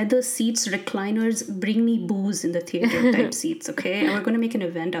 like leather seats, recliners, bring me booze in the theater type seats, okay? And we're gonna make an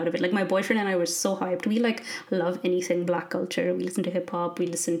event out of it. Like my boyfriend and I were so hyped. We like love anything black culture. We listen to hip hop, we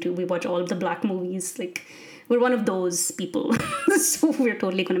watch all of the black movies. Like we're one of those people. So we're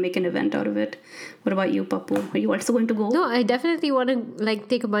totally gonna make an event out of it. What about you, Pappu? Are you also going to go? No, I definitely want to like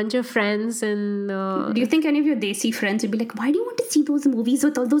take a bunch of friends and Do you think any of your Desi friends would be like, why do you want to see those movies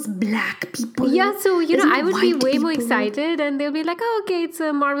with all those black people? yeah, so Isn't I it would be white way more people? excited, and they'll be like, "Oh, okay, it's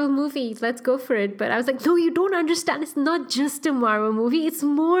a Marvel movie. Let's go for it." But I was like, "No, you don't understand. It's not just a Marvel movie. It's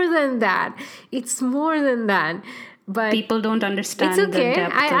more than that. It's more than that." But People don't understand it's okay. the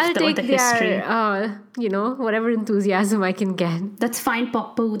depth I'll of take the history. their, whatever enthusiasm I can get. That's fine,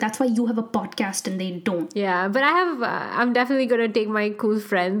 Pappu. That's why you have a podcast and they don't. Yeah, but I'm definitely gonna take my cool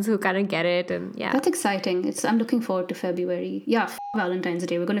friends who kind of get it, and yeah. That's exciting. I'm looking forward to February. Yeah, Valentine's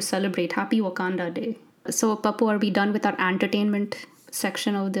Day. We're going to celebrate. Happy Wakanda Day. So, Pappu, are we done with our entertainment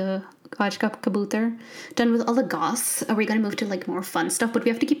section of the Aaj Ka Kabootar? Done with all the goss? Are we going to move to like more fun stuff? But we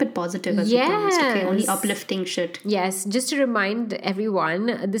have to keep it positive as we promised. Okay, only Yes. uplifting shit. Yes, just to remind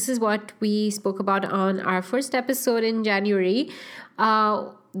everyone, this is what we spoke about on our first episode in January.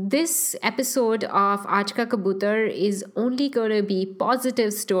 This episode of Aaj Ka Kabootar is only going to be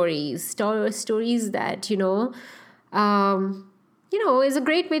positive stories, stories that, is a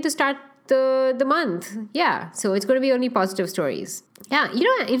great way to start the month. Yeah, so it's going to be only positive stories. Yeah,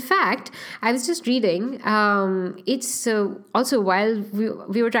 in fact, I was just reading. It's also while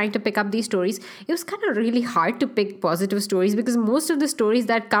we were trying to pick up these stories, it was kind of really hard to pick positive stories because most of the stories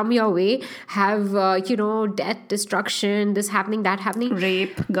that come your way have, death, destruction, this happening, that happening.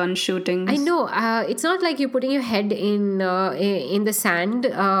 Rape, gun shootings. I know. It's not like you're putting your head in the sand,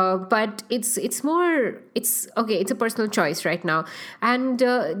 but it's more. It's okay. It's a personal choice right now, and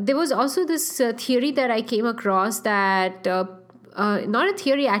there was also this theory that I came across that. Not a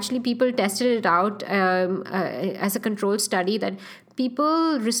theory, actually, people tested it out as a controlled study that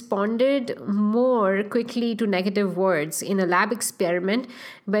people responded more quickly to negative words in a lab experiment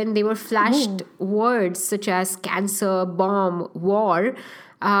when they were flashed words such as cancer, bomb, war.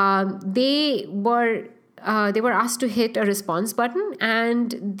 They were asked to hit a response button,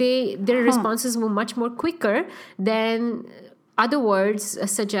 and their responses were much more quicker than other words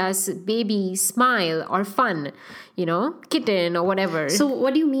such as baby, smile, or fun, kitten, or whatever. So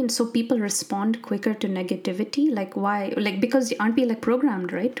what do you mean? So people respond quicker to negativity? Like why? Like because aren't we like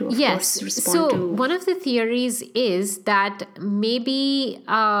programmed, right? To of course respond so to. One of the theories is that maybe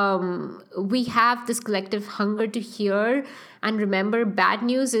we have this collective hunger to hear and remember bad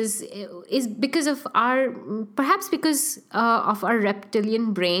news is because of because of our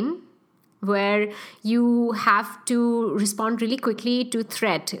reptilian brain, where you have to respond really quickly to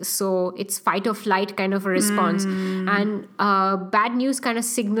threat. So it's fight or flight kind of a response. And bad news kind of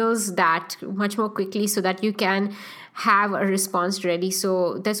signals that much more quickly so that you can have a response ready.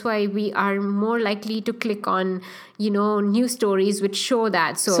 So that's why we are more likely to click on, news stories which show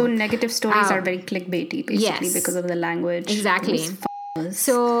that. So negative stories are very clickbaity, basically, yes. because of the language. Exactly. Those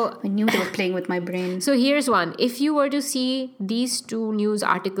So I knew they were playing with my brain. So here's one. If you were to see these two news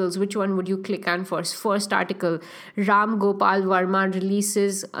articles, which one would you click on first? First article, Ram Gopal Varma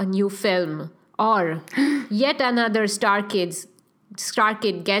releases a new film. Or yet another Star Kid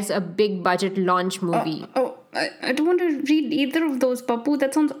gets a big budget launch movie. I don't want to read either of those, Pappu.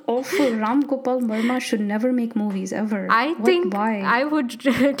 That sounds awful. Ram Gopal Verma should never make movies ever. Why? I would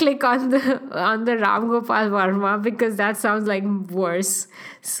click on the Ram Gopal Varma because that sounds like worse.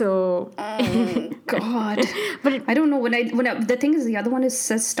 So God. But I don't know. When I the thing is, the other one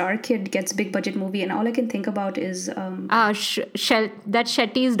says Star Kid gets big budget movie, and all I can think about is that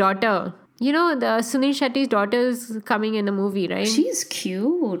Shetty's daughter. The Sunil Shetty's daughter is coming in a movie, right? She's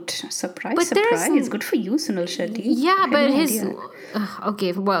cute. Surprise. Good for you, Sunil Shetty. Yeah, but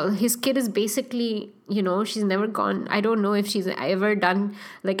okay, well, his kid is basically, she's never gone. I don't know if she's ever done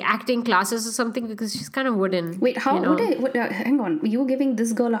like acting classes or something because she's kind of wooden. Wait, how? Hang on. You giving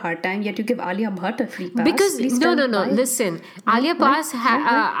this girl a hard time, yet you give Alia Bhatt a free pass? Because no. Listen, Alia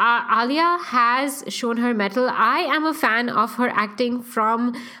has shown her mettle. I am a fan of her acting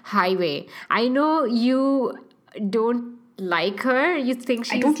from Highway. I know you don't like her? You think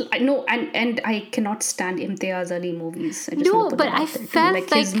she's... I know, and I cannot stand Imtiaz Ali movies. I just No, want to put but that I out there too. felt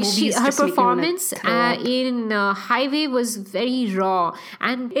Like, like his movies her just make me wanna performance throw up. in Highway was very raw,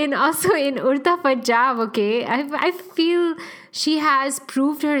 and also in Urta Punjab. Okay, I feel she has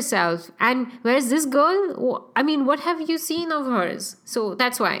proved herself. And whereas this girl, I mean, what have you seen of hers? So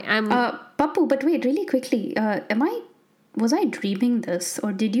that's why I'm... Pappu, but wait, really quickly, was I dreaming this,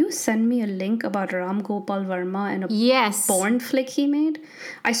 or did you send me a link about Ram Gopal Verma and a Yes. porn flick he made?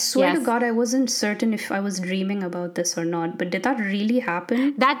 I swear to Yes. God, I wasn't certain if I was dreaming about this or not, but did that really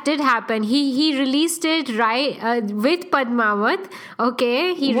happen? That did happen. He released it with Padmavat.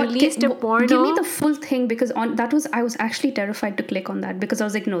 Okay, he released a porno. Give me the full thing, because I was actually terrified to click on that, because I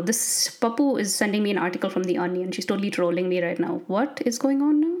was like, no, this Pappu is sending me an article from The Onion. She's totally trolling me right now. What is going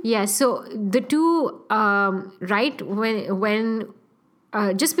on now? Yeah, so the two, right, when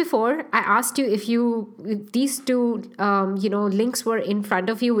just before I asked you if these two, links were in front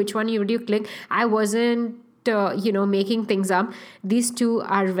of you, which one would you click? I wasn't, making things up. These two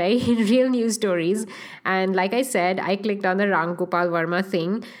are very real news stories. And like I said, I clicked on the Ram Gopal Verma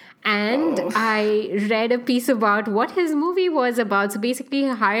thing. And I read a piece about what his movie was about. So basically, he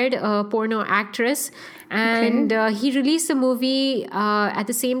hired a porno actress, and he released a movie at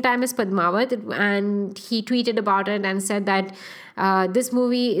the same time as Padmavat, and he tweeted about it and said that this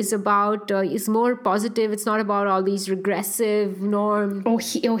movie is more positive. It's not about all these regressive norms.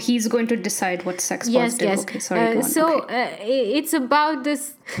 He's going to decide what's sex positive. Yes. Okay, sorry. Go on. So it's about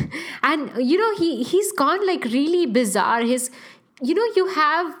this, and he's gone like really bizarre. You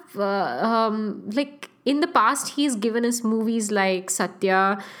have like in the past he's given us movies like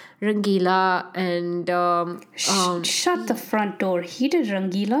Satya, Rangila, and shut the front door. He did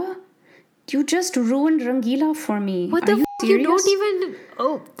Rangila? You just ruined Rangila for me. What Are the you don't serious? even...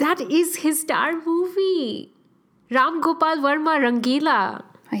 Oh, that is his star movie. Ram Gopal Verma, Rangila.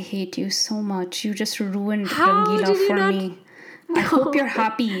 I hate you so much. You just ruined How Rangila did you for not... me. I hope you're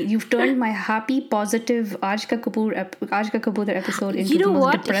happy. You've turned my happy, positive Aaj Ka Kabootar episode into the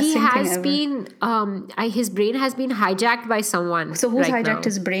most depressing thing ever. His brain has been hijacked by someone. So who's right hijacked now.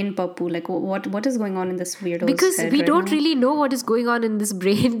 his brain, Pappu? Like, what is going on in this weirdo's Because head we right don't now? really know what is going on in this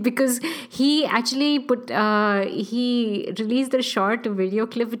brain, because he actually he released a short video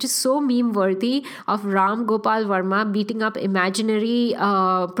clip which is so meme worthy of Ram Gopal Verma beating up imaginary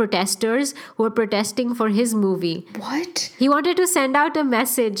protesters who are protesting for his movie. What? He wanted to send out a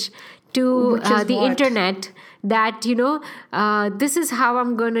message to Which is the what? internet that this is how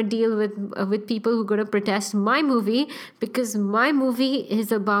I'm going to deal with people who are going to protest my movie, because my movie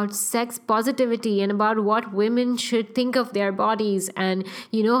is about sex positivity and about what women should think of their bodies, and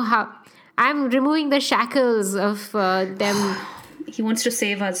how I'm removing the shackles of them. He wants to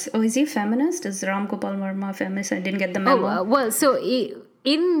save us. Oh, is he a feminist? Is Ram Gopal Verma a feminist? I didn't get the memo.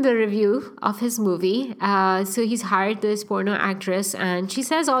 In the review of his movie, so he's hired this porno actress, and she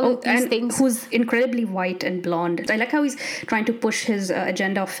says all of these things. Who's incredibly white and blonde. I like how he's trying to push his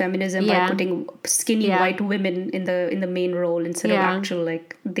agenda of feminism by putting skinny white women in the main role instead of actual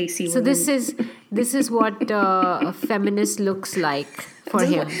like desi women. So this is what a feminist looks like for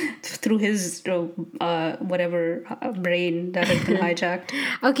him. Through his whatever brain that has been hijacked.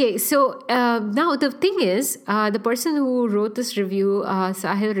 Okay, so now the thing is, the person who wrote this review,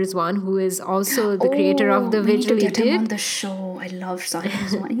 Sahil Rizwan, who is also the creator of the we need to Visually get him on Did. the show. I love Sahil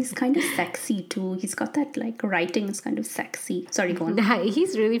Rizwan. He's kind of sexy too. He's got that like writing is kind of sexy. Sorry, go on.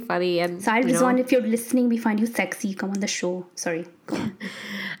 He's really funny. And Sahil Rizwan, if you're listening, we find you sexy. Come on the show. Sorry, go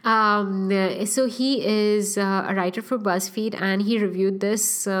on. So he is a writer for BuzzFeed, and he reviewed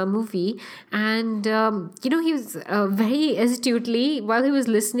this movie, and he was very astutely, while he was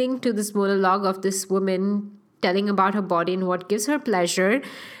listening to this monologue of this woman telling about her body and what gives her pleasure,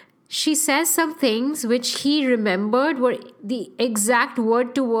 she says some things which he remembered were the exact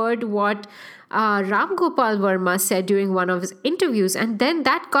word to word what Ram Gopal Verma said during one of his interviews, and then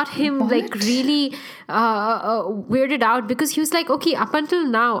that got him like really weirded out, because he was like, okay, up until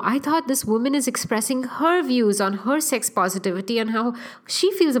now I thought this woman is expressing her views on her sex positivity and how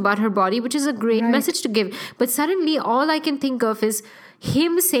she feels about her body, which is a great message to give, but suddenly all I can think of is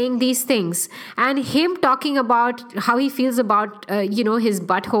him saying these things and him talking about how he feels about his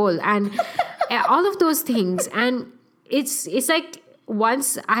butthole and all of those things, and it's like,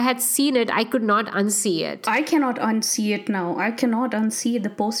 once I had seen it, I could not unsee it. I cannot unsee it now. I cannot unsee it. The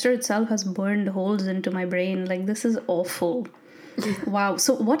poster itself has burned holes into my brain. Like, this is awful. Wow.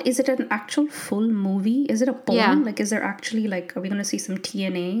 So what is it, an actual full movie? Is it a porn? Yeah. Like, is there actually, like, are we going to see some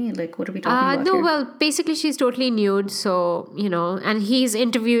TNA? Like, what are we talking about No, here? well, basically she's totally nude, so, and he's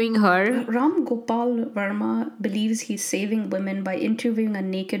interviewing her. Ram Gopal Verma believes he's saving women by interviewing a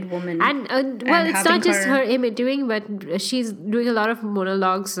naked woman. And, well, it's having not just her interviewing, but she's doing a lot of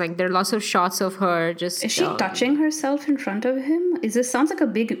monologues. Like, there are lots of shots of her just... Is she touching herself in front of him? Sounds like a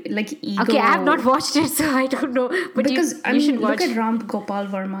big, like, ego. Okay, I have not watched it, so I don't know. But Because, you should watch. Look at Ram Gopal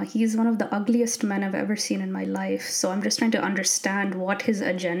Verma. He's one of the ugliest men I've ever seen in my life. So I'm just trying to understand what his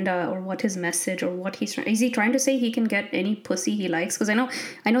agenda or what his message or what he's trying... Is he trying to say he can get any pussy he likes? Because I know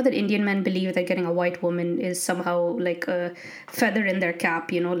that Indian men believe that getting a white woman is somehow like a feather in their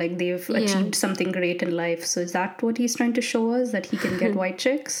cap, like they've achieved something great in life. So is that what he's trying to show us? That he can get white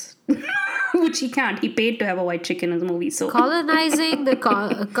chicks? Which he can't. He paid to have a white chick in his movie. So Colonizing the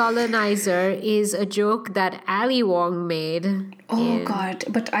colonizer is a joke that Ali Wong made. Oh God!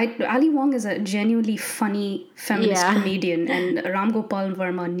 But Ali Wong is a genuinely funny feminist comedian, and Ram Gopal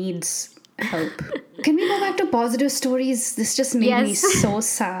Verma needs help. Can we go back to positive stories? This just made me so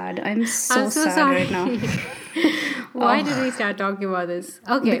sad. I'm so sad sorry. right now. Why did we start talking about this?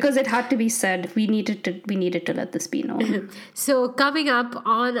 Okay. Because it had to be said. We needed to let this be known. So coming up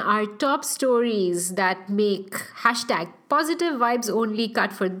on our top stories that make hashtag positive vibes only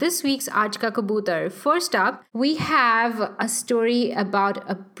cut for this week's Aaj Ka Kabootar. First up, we have a story about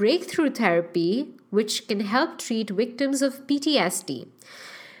a breakthrough therapy which can help treat victims of PTSD,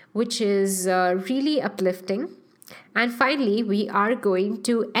 which is really uplifting. And finally, we are going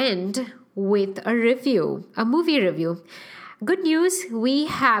to end with a movie review. Good news, we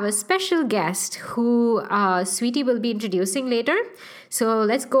have a special guest who Sweety will be introducing later. So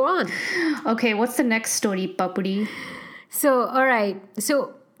let's go on. Okay, what's the next story, Papudi? So, all right.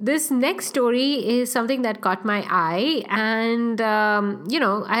 So this next story is something that caught my eye. And,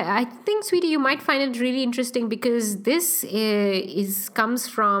 I think, Sweetie, you might find it really interesting because this comes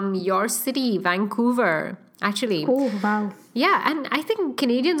from your city, Vancouver, actually. Oh, wow. Yeah, and I think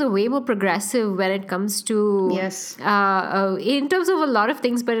Canadians are way more progressive when it comes to... Yes. In terms of a lot of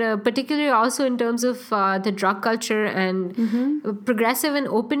things, but particularly also in terms of the drug culture and progressive and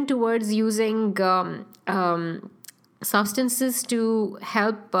open towards using... substances to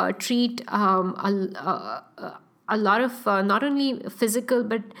help treat a lot of not only physical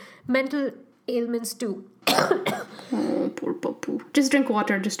but mental ailments too. Oh, poor Pappu. Just drink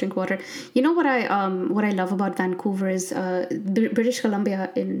water. You know what I love about Vancouver is British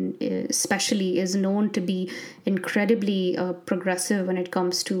Columbia especially is known to be incredibly progressive when it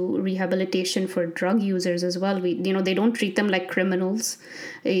comes to rehabilitation for drug users as well. They don't treat them like criminals.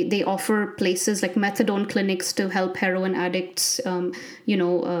 They offer places like methadone clinics to help heroin addicts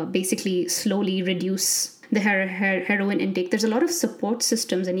basically slowly reduce the heroin intake. There's a lot of support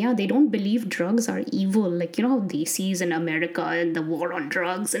systems, and they don't believe drugs are evil, like how they sees in America and the war on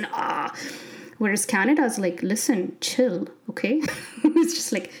drugs and whereas Canada's like, listen, chill, okay? It's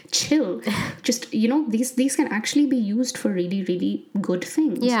just like, chill. Just these can actually be used for really, really good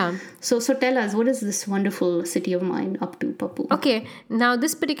things. Yeah. So tell us, what is this wonderful city of mine up to, Pappu? Okay, now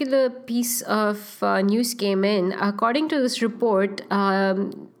this particular piece of news came in. According to this report,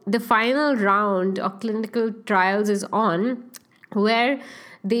 the final round of clinical trials is on, where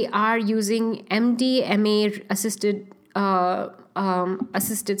they are using MDMA assisted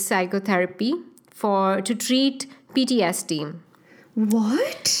psychotherapy to treat PTSD.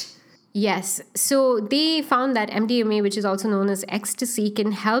 What? Yes. So they found that MDMA, which is also known as ecstasy,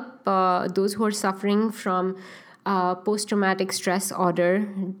 can help those who are suffering from post-traumatic stress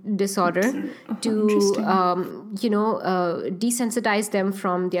disorder to desensitize them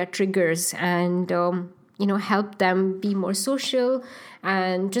from their triggers and help them be more social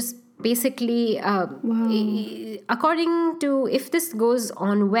and just basically according to, if this goes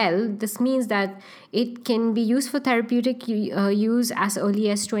on well, this means that it can be used for therapeutic use as early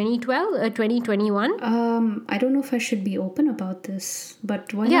as 2021. I don't know if I should be open about this,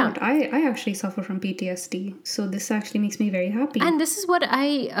 but why not? I actually suffer from PTSD, so this actually makes me very happy. And this is what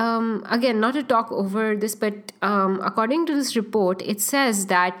I again, not to talk over this, but according to this report, it says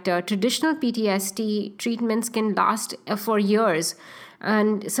that traditional PTSD treatments can last for years,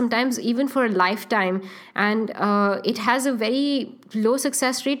 and sometimes even for a lifetime, and it has a very low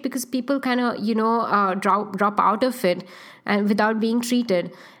success rate because people kind of drop out of it and without being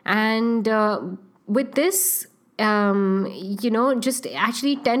treated. And with this, just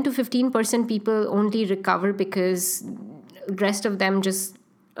actually 10 to 15% people only recover because the rest of them just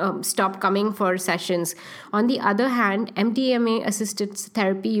stop coming for sessions. On the other hand, MDMA assisted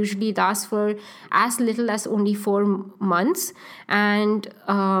therapy usually lasts for as little as only 4 months, and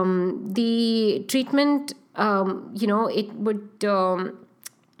the treatment, it would.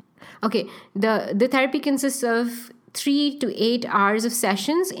 Okay, the therapy consists of 3 to 8 hours of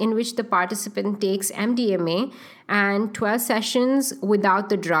sessions in which the participant takes MDMA and 12 sessions without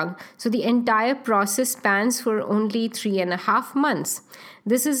the drug. So the entire process spans for only 3.5 months.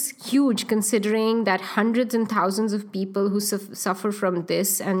 This is huge considering that hundreds and thousands of people who suffer from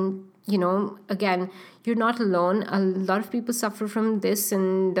this, and again, you're not alone. A lot of people suffer from this,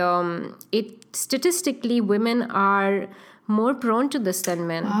 and statistically, women are more prone to this than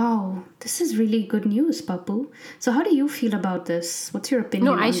men. Wow, this is really good news, Pappu. So how do you feel about this? What's your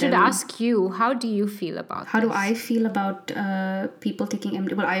opinion on No, I should them? ask you, how do you feel about How this? do I feel about people taking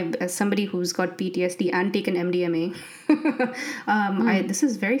MDMA? Well, as somebody who's got PTSD and taken MDMA, this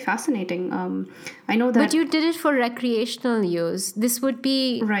is very fascinating. I know that... But you did it for recreational use. This would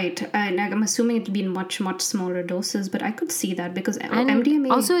be... Right, and I'm assuming it'll be in much, much smaller doses, but I could see that because And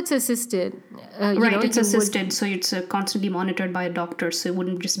MDMA... also, it's assisted. Right, it's assisted, so it's constantly monitored by a doctor, so it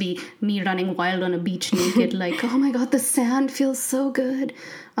wouldn't just be me running wild on a beach naked, like, oh my god, the sand feels so good.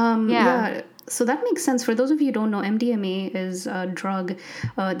 Yeah. So that makes sense. For those of you who don't know, MDMA is a drug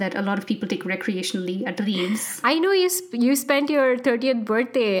that a lot of people take recreationally at raves. I know you spent your 30th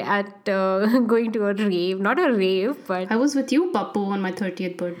birthday at going to a rave. Not a rave, but... I was with you, Pappu, on my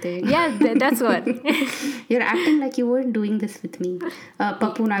 30th birthday. Yeah, that's what. You're acting like you weren't doing this with me.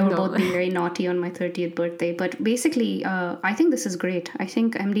 Pappu and I were both being very naughty on my 30th birthday. But basically, I think this is great. I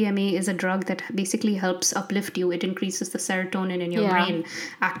think MDMA is a drug that basically helps uplift you. It increases the serotonin in your brain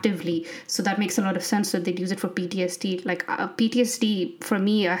actively. So that makes a lot of sense that they'd use it for PTSD. Like PTSD, for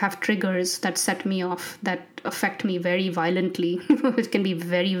me, I have triggers that set me off, that affect me very violently. It can be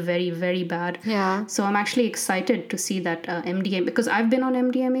very, very, very bad. Yeah. So I'm actually excited to see that MDMA, because I've been on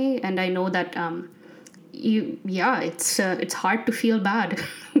MDMA and I know that it's hard to feel bad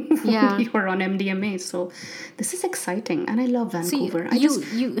when you're on MDMA. So this is exciting, and I love Vancouver. I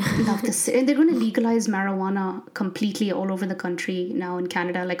love this, and they're going to legalize marijuana completely all over the country now in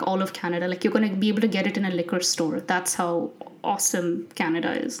Canada, like all of Canada. Like you're going to be able to get it in a liquor store. That's how awesome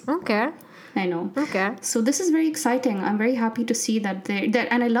Canada is. Okay. I know. Okay. So this is very exciting. I'm very happy to see that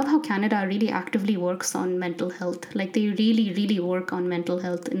and I love how Canada really actively works on mental health. Like they really, really work on mental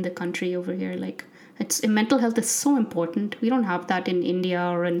health in the country over here. Like mental health is so important. We don't have that in India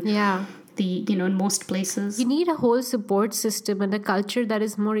or in in most places. You need a whole support system and a culture that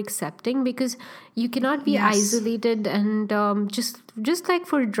is more accepting, because you cannot be isolated, and just like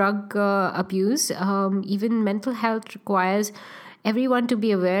for drug abuse, even mental health requires everyone to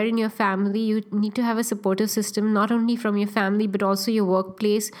be aware. In your family, you need to have a supportive system, not only from your family but also your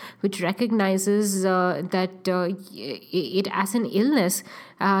workplace, which recognizes that it as an illness,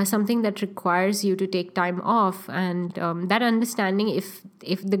 something that requires you to take time off. And that understanding, if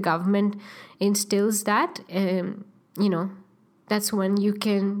the government instills that, that's when you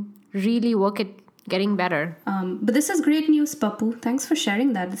can really work at getting better. But this is great news, Pappu. Thanks for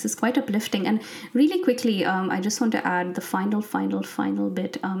sharing that. This is quite uplifting. And really quickly, I just want to add the final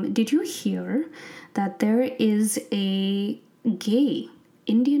bit. Did you hear that there is a gay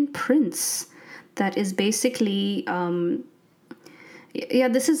Indian prince that is basically...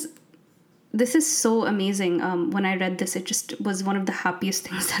 This is so amazing. When I read this, it just was one of the happiest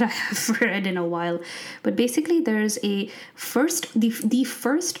things that I have read in a while. But basically, there's the first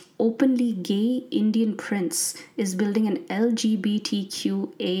openly gay Indian prince is building an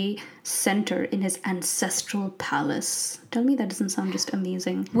LGBTQA center in his ancestral palace. Tell me that doesn't sound just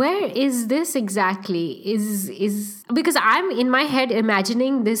amazing. Where is this exactly? Is because I'm in my head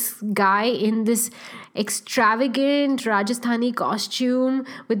imagining this guy in this extravagant Rajasthani costume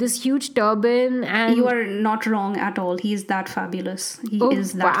with this huge turban, and you are not wrong at all. He is that fabulous. He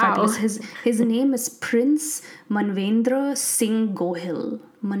is that fabulous. His name is Prince Manvendra Singh Gohil.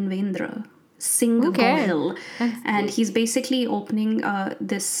 Gohil. And he's basically opening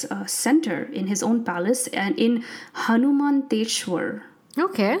this center in his own palace and in Hanumanteshwar.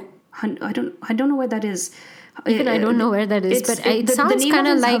 Okay. I don't know where that is. Even I don't know where that is, but it sounds kind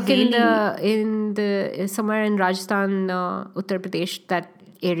of like Haveli. in the somewhere in Rajasthan, Uttar Pradesh, that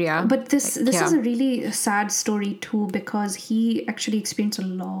area. But this is a really sad story too, because he actually experienced a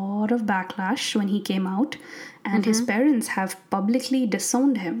lot of backlash when he came out, and his parents have publicly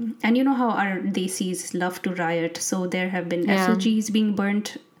disowned him. And you know how our Desis love to riot, so there have been effigies being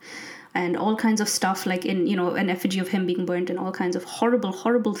burnt and all kinds of stuff, like in, an effigy of him being burnt and all kinds of horrible,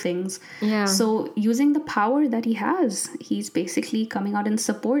 horrible things. Yeah. So using the power that he has, he's basically coming out in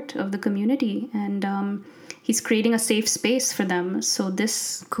support of the community, and he's creating a safe space for them. So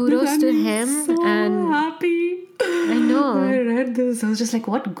this kudos to him. So and happy. I know. I read this. I was just like,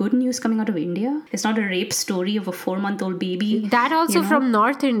 what good news coming out of India? It's not a rape story of a 4-month-old baby. That also from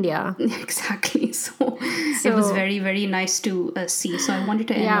North India. Exactly. So it was very, very nice to see. So I wanted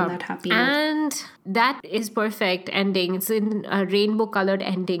to end on that happy note. And that is perfect ending. It's in a rainbow-colored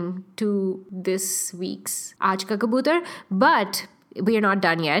ending to this week's Aaj Ka Kabootar. But we are not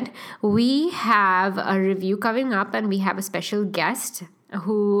done yet. We have a review coming up, and we have a special guest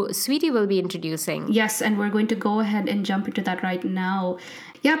who Sweety will be introducing. Yes, and we're going to go ahead and jump into that right now.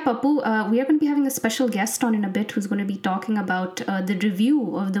 Yeah, Pappu, we are going to be having a special guest on in a bit who's going to be talking about the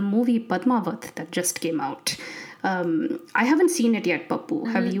review of the movie Padmavat that just came out. I haven't seen it yet,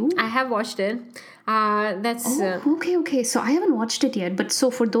 Pappu. Have you? I have watched it. Okay. So I haven't watched it yet. But so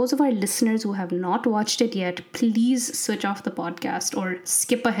for those of our listeners who have not watched it yet, please switch off the podcast or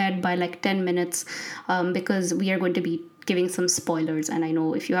skip ahead by like 10 minutes because we are going to be giving some spoilers. And I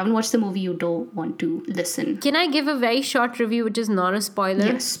know if you haven't watched the movie, you don't want to listen. Can I give a very short review, which is not a spoiler?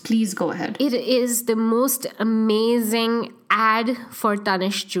 Yes, please go ahead. It is the most amazing ad for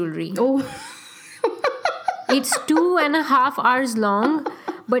Tanishq jewelry. Oh. It's 2.5 hours long,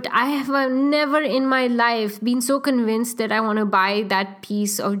 but I have never in my life been so convinced that I want to buy that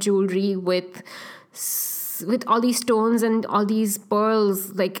piece of jewelry with all these stones and all these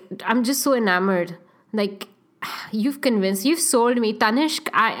pearls. Like, I'm just so enamored. Like, you've sold me. Tanishq,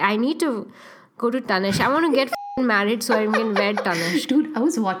 I need to go to Tanishq. I want to get married so I can wear Tanishq. Dude, I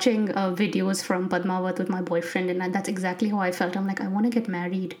was watching videos from Padmavat with my boyfriend, and that's exactly how I felt. I'm like, I want to get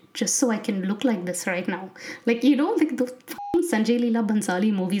married just so I can look like this right now. Like, like the Sanjay Leela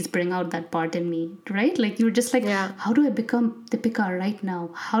Bhansali movies bring out that part in me, right? Like, you're just like, how do I become Deepika right now?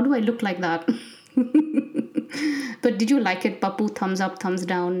 How do I look like that? But did you like it, Pappu? Thumbs up, thumbs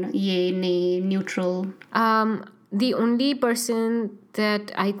down, yay, nay, neutral? The only person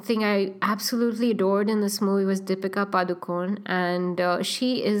that I think I absolutely adored in this movie was Deepika Padukone, and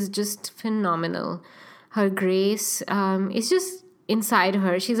she is just phenomenal. Her grace is just inside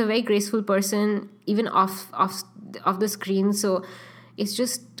her. She's a very graceful person, even off the screen. So it's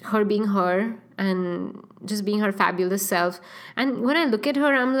just her being her and just being her fabulous self. And when I look at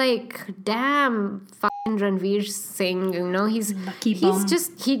her, I'm like, damn, fucking Ranveer Singh. He's lucky bum.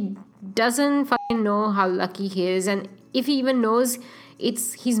 He doesn't fucking know how lucky he is, and if he even knows,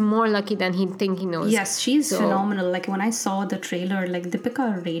 he's more lucky than he think he knows. Yes, she's phenomenal. Like, when I saw the trailer, like,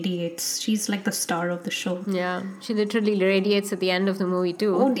 Deepika radiates. She's like the star of the show. Yeah, she literally radiates at the end of the movie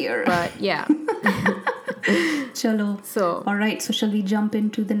too. Oh dear. But yeah. Chalo. So, all right, so shall we jump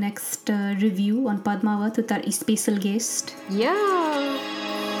into the next review on Padmavat with our special guest? Yeah.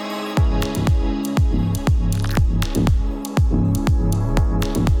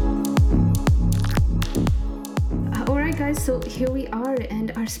 Guys, so here we are,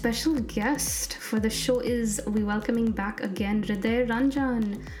 and our special guest for the show is, we welcoming back again Hriday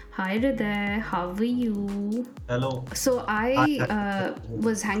Ranjan. Hi Hriday, how are you? Hello. So I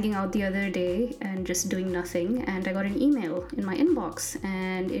was hanging out the other day and just doing nothing, and I got an email in my inbox,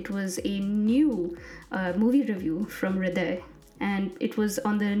 and it was a new movie review from Hriday. And it was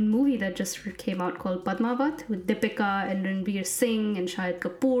on the movie that just came out called Padmavat with Deepika and Ranveer Singh and Shahid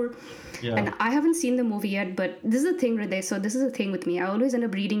Kapoor. Yeah. And I haven't seen the movie yet, but this is the thing, Hriday. So this is the thing with me. I always end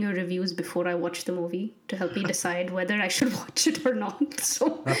up reading your reviews before I watch the movie to help me decide whether I should watch it or not.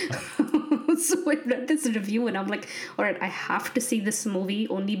 So, so I read this review and I'm like, all right, I have to see this movie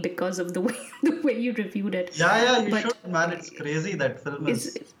only because of the way you reviewed it. Yeah, you should, man. It's crazy, that film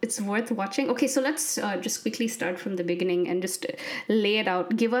is. It's worth watching. Okay, so let's just quickly start from the beginning and just lay it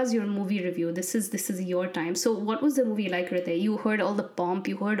out. Give us your movie review. This is your time. So what was the movie like, Hriday? You heard all the pomp,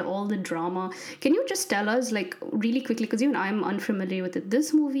 you heard all the drama. Can you just tell us, like, really quickly, because even I'm unfamiliar with it.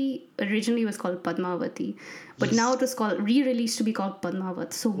 This movie originally was called Padmavati, but now it was re-released to be called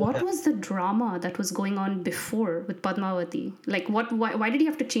Padmavat. So what was the drama that was going on before with Padmavati? Like, why did you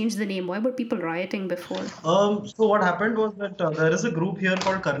have to change the name? Why were people rioting before? So what happened was that there is a group here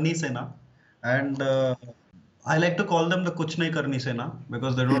called Karni Sena, and I like to call them the Kuch Nahi Karni Sena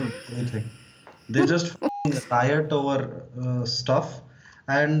because they don't do anything. They just riot over stuff.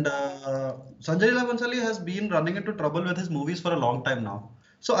 And Sanjay Leela Bhansali has been running into trouble with his movies for a long time now.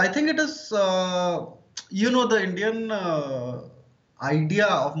 So I think it is, the Indian idea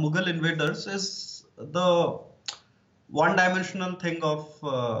of Mughal invaders is the one-dimensional thing of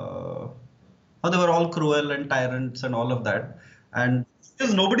how they were all cruel and tyrants and all of that. And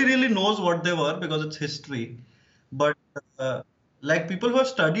because nobody really knows what they were because it's history. But like people who have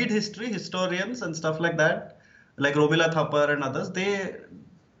studied history, historians and stuff like that, like Romila Thapar and others, they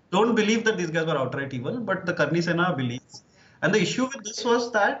don't believe that these guys were outright evil, but the Karni Sena believes. And the issue with this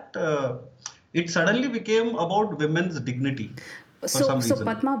was that it suddenly became about women's dignity for some So reason.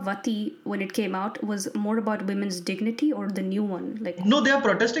 Padmavati, when it came out, was more about women's dignity or the new one? Like, No, they are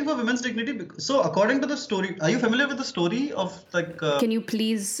protesting for women's dignity. So, according to the story, are you familiar with the story of like? can you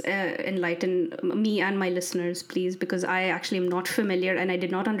please enlighten me and my listeners, please? Because I actually am not familiar and I did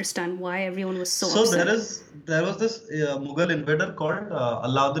not understand why everyone was so So upset. there was this Mughal invader called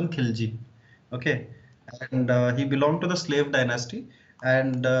Alauddin Khilji, okay, and he belonged to the slave dynasty,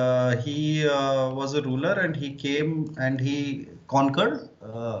 and he was a ruler, and he came and he conquered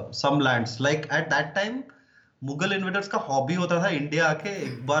some lands. Like at that time, Mughal invaders का hobby होता था India आके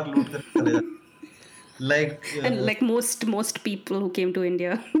एक बार लूट करके चले जाते. Like And like most people who came to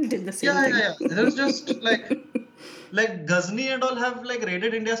India did the same thing. yeah. It was just like Ghazni and all have like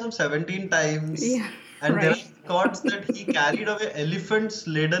raided India some 17 times. Yeah, And there are right. records that he carried away elephants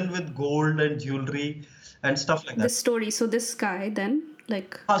laden with gold and jewelry and stuff like that. This story. So this guy then,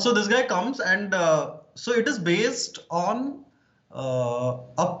 like, So this guy comes and so it is based on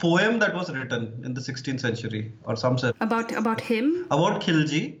a poem that was written in the 16th century or some set about him. about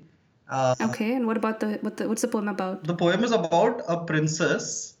Khilji. Okay, and what about what's the poem about? The poem is about a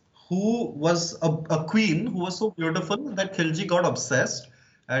princess who was a queen who was so beautiful that Khilji got obsessed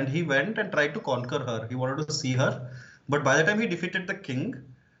and he went and tried to conquer her. He wanted to see her. But by the time he defeated the king,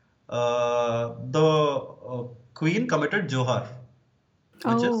 the queen committed Johar, which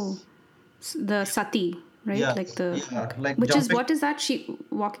Oh, is the sati, right? yeah, Like the yeah, like which is jumping. what is that? She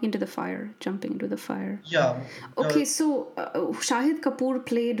walking into the fire, jumping into the fire. Yeah. Okay, so Shahid Kapoor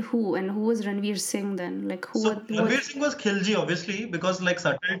played who, and who was Ranveer Singh then? Like who? So who Ranveer Singh was Khilji obviously because like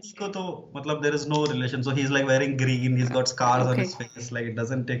subtlety ko to matlab there is no relation. So he's like wearing green, he's got scars on his Okay. face. Like it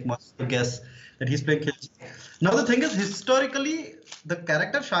doesn't take much to guess that he's playing Khilji. Now the thing is historically the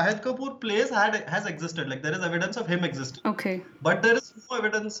character Shahid Kapoor plays has existed. Like there is evidence of him existing. Okay. But there is no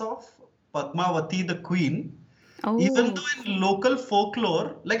evidence of Padmavati the queen. Even Oh, though in local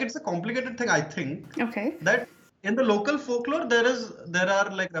folklore, like it's a complicated thing, I think, okay. that in the local folklore there are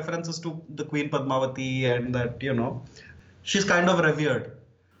like references to the Queen Padmavati and that she's kind of revered.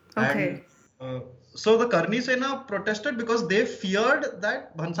 Okay. And so the Karni Sena protested because they feared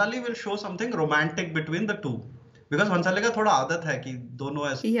that Bhansali will show something romantic between the two. Because Bhansali का थोड़ा आदत है कि दोनों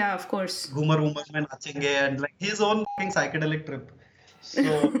ऐसे Yeah, of course. Ghoomar vomer में नाचेंगे and like his own psychedelic trip. So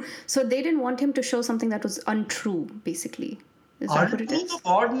So they didn't want him to show something that was untrue, basically. Is that what it untrue, is?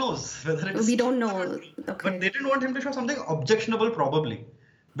 God knows whether it's We don't true know. or not true. But Okay. they didn't want him to show something objectionable, probably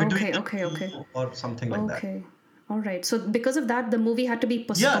between Okay, the okay, two okay. or something like that. Okay. All right. So because of that, the movie had to be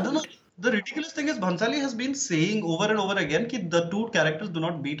Yeah, no. postponed. The ridiculous thing is Bhansali has been saying over and over again that the two characters do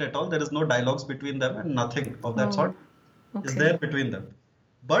not beat at all. There is no dialogues between them and nothing of that sort is Okay. there between them.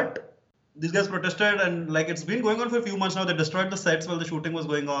 But these guys protested and like it's been going on for a few months now. They destroyed the sets while the shooting was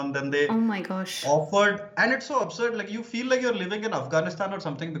going on. Then they Oh my gosh. offered, and it's so absurd. Like you feel like you're living in Afghanistan or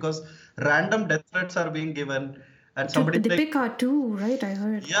something because random death threats are being given, and To somebody like, Deepika too, right? I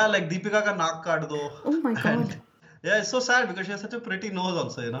heard. yeah, like Deepika ka naak kaat do. Oh my And God. yeah, it's so sad because she has such a pretty nose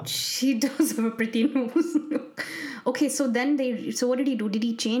also. She does have a pretty nose. Okay, so so what did he do? Did he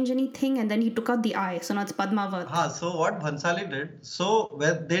change anything? And then he took out the eye. So now it's Padmavat. So what Bhansali did, so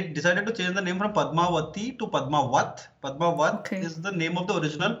where they decided to change the name from Padmavati to Padmavat. Padmavat Okay. is the name of the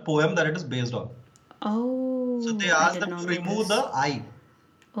original poem that it is based on. Oh. So they I asked did them not to know remove this. the I.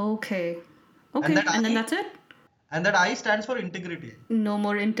 Okay. Okay. that And then I- that's it? And that I stands for integrity. No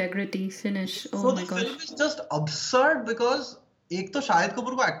more integrity. Finish. Oh So my the gosh. film is just absurd because एक तो शाहिद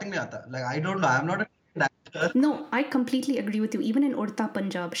कपूर को acting नहीं आता. Like I don't know, I'm not a actor. No, I completely agree with you. Even in Urta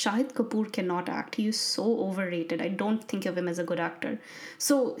Punjab, Shahid Kapoor cannot act. He is so overrated. I don't think of him as a good actor.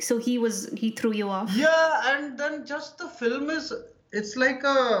 So he threw you off. Yeah, and then just the film it's like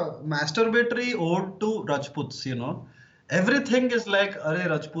a masturbatory ode to Rajputs. Everything is like, अरे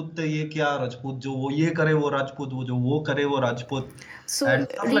राजपूत थे ये क्या राजपूत जो वो ये करे वो राजपूत वो जो वो करे वो Rajput. So And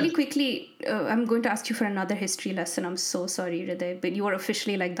stuff really like- quickly, I'm going to ask you for another history lesson. I'm so sorry, Hriday, but you are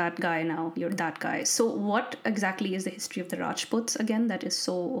officially like that guy now. You're that guy. So what exactly is the history of the Rajputs again? That is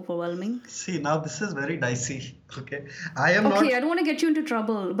so overwhelming. See, now this is very dicey. Okay, I am Okay, not. I don't want to get you into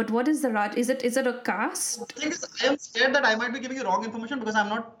trouble, but what is the Raj? Is it a caste? The thing is, I am scared that I might be giving you wrong information because I'm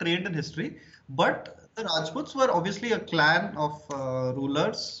not trained in history. But the Rajputs were obviously a clan of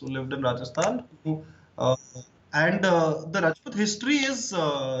rulers who lived in Rajasthan. And the Rajput history is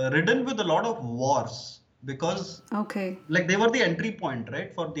ridden with a lot of wars. because Okay. like they were the entry point,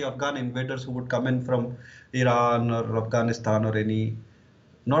 right, for the Afghan invaders who would come in from Iran or Afghanistan or any,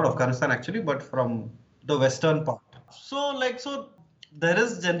 not Afghanistan actually, but from the western part. So there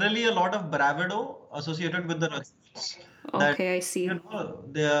is generally a lot of bravado associated with the Rajputs, that Okay, I see.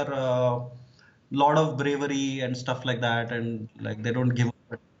 they are lot of bravery and stuff like that, and like they don't give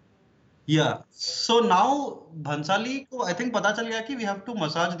up. Yeah. So now Bhansali ko I think pata chal gaya ki we have to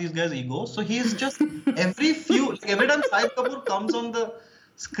massage these guys' ego. So he is just every time Shahid Kapoor comes on the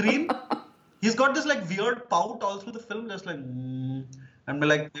screen, he's got this like weird pout all through the film, just like and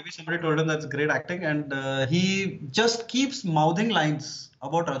like maybe somebody told him that's great acting, and he just keeps mouthing lines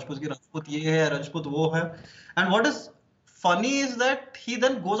about Rajput ki Rajput ye hai, Rajput wo hai, and what is funny is that he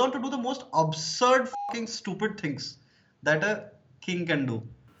then goes on to do the most absurd fucking stupid things that a king can do.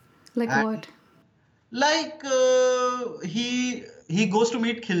 Like And what? like he goes to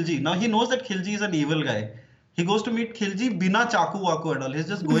meet Khilji. Now he knows that Khilji is an evil guy. He goes to meet Khilji bina चाकू वाकू and all. He's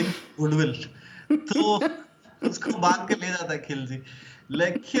just going goodwill. तो उसको बांध के ले जाता है Khilji.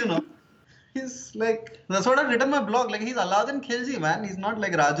 Like he's like, that's what I've written in my blog. Like he's Aladdin Khilji, man. He's not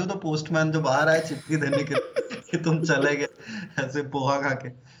like Raju the postman जो बाहर आया चिट्ठी देने के लिए कि तुम चले गए ऐसे पोहा खा के.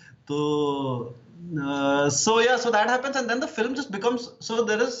 तो so that happens, and then the film just becomes, so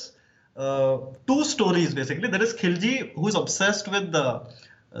there is two stories basically. There is Khilji who is obsessed with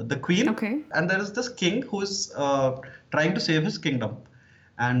the queen, Okay. and there is this king who is trying to save his kingdom.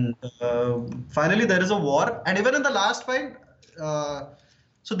 And finally there is a war, and even in the last fight,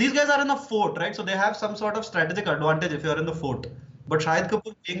 so these guys are in a fort, right? So they have some sort of strategic advantage if you are in the fort. But Shahid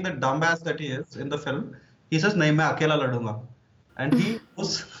Kapoor, being the dumbass that he is in the film, he says, "नहीं मैं अकेला लड़ूंगा." And he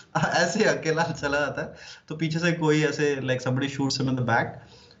उस ऐसे अकेला चला जाता है, तो पीछे से कोई ऐसे like somebody shoots him in the back,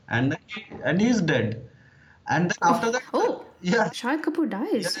 and he's dead. And then after that, Oh, yeah, Shahid Kapoor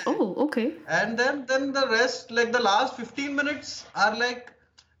dies. Yeah. Oh, okay. and then the rest, like the last 15 minutes are like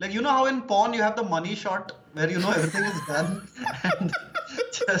you know how in porn you have the money shot where you know everything is done, and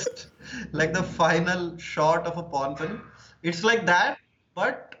just like the final shot of a porn film. It's like that,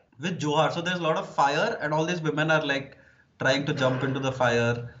 but with Johar. So there's a lot of fire, and all these women are like trying to jump into the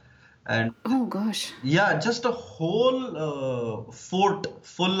fire, and Oh gosh. yeah, just a whole fort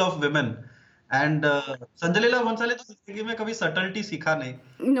full of women. And Sanjay Leela Bhansali तो जिंदगी में कभी subtlety सीखा नहीं.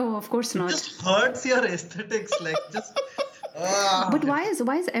 No, of course It not. just hurts your aesthetics, like just. But why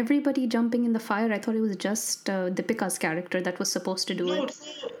is everybody jumping in the fire? I thought it was just Deepika's character that was supposed to do No, it.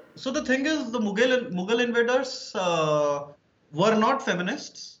 so the thing is, the Mughal invaders were not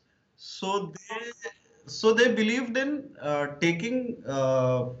feminists, so they believed in taking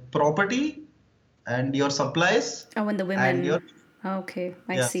property and your supplies Oh, and the and women. your. Okay,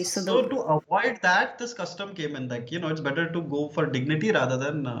 I Yeah. see. So So to avoid that, this custom came in. Like, it's better to go for dignity rather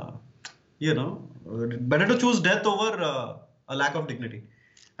than, better to choose death over a lack of dignity.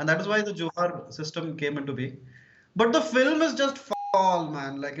 And that is why the Johar system came into being. But the film is just all,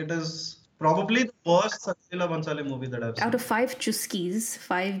 man. Like, it is probably the worst Satyajit Bhansali movie that I've seen. out of 5 chuskis,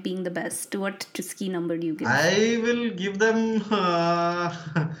 5 being the best, what chuski number do you give? I will give them,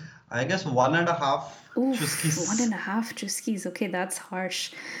 I guess, 1.5 Oof, chuskis. 1.5 chuskis. Okay, that's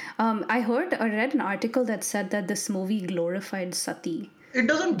harsh. I read an article that said that this movie glorified Sati. It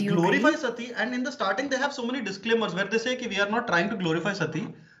doesn't Do you glorify agree? Sati, and in the starting they have so many disclaimers where they say that we are not trying to glorify Sati,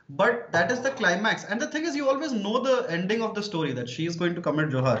 but that is the climax. And the thing is, you always know the ending of the story, that she is going to commit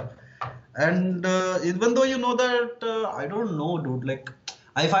Johar. And even though you know that, I don't know, dude. Like,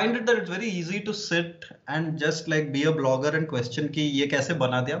 I find it that it's very easy to sit and just like be a blogger and question कि ये कैसे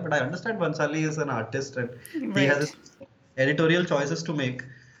बना दिया. But I understand Bhansali is an artist and he has his editorial choices to make.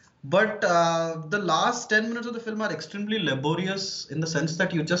 But the last 10 minutes of the film are extremely laborious in the sense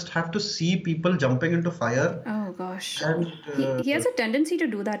that you just have to see people jumping into fire. Oh gosh. And He has a tendency to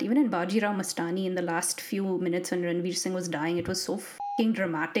do that. Even in Bajirao Mastani, in the last few minutes when Ranveer Singh was dying, it was so fucking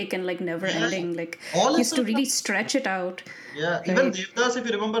dramatic and like never ending. Like All he used to is- really stretch it out. yeah, even Right. Devdas, if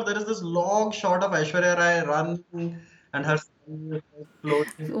you remember, there is this long shot of Aishwarya Rai running and her son is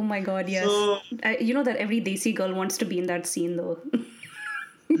floating. Oh my god, yes. So- You know that every Desi girl wants to be in that scene though.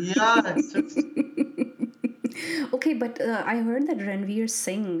 Yeah, it's just. Okay, but I heard that Ranveer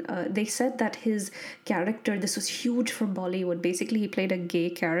Singh, they said that his character, this was huge for Bollywood. Basically, he played a gay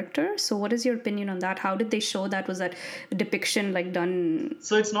character. So, what is your opinion on that? How did they show that? Was that depiction like done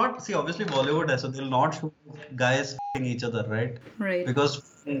So it's not, see, obviously Bollywood has, so they'll not shoot guys f***ing each other, right? right? Because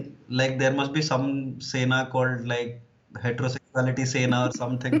like there must be some Sena called like heterosexuality Sena or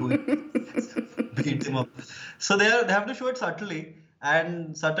something who beat him up. So they have to show it subtly,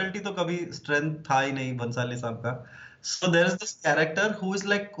 and subtlety तो कभी strength था ही नहीं बंसाली साहब का. So there is this character who is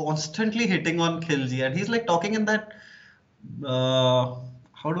like constantly hitting on Khilji, and he's like talking in that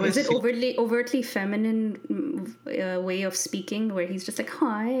how do I Is it say? overtly feminine way of speaking where he's just like,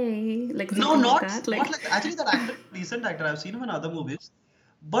 hi, like No, something like not that? not like actually that actor, is a decent actor. I've seen him in other movies,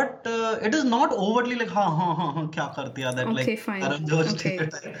 but it is not overtly like ha kya kar diya that Okay, like fine. Karan Johar Okay.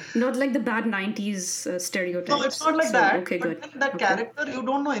 type. Not like the bad 90s stereotypes. No, it's not like So, that. okay, But good. then that Okay. character, you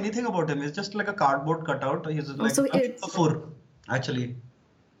don't know anything about him. He's just like a cardboard cutout. He's like Also, Ranbir Kapoor, actually.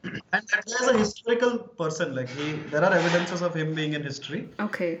 And that guy is a historical person. Like there are evidences of him being in history.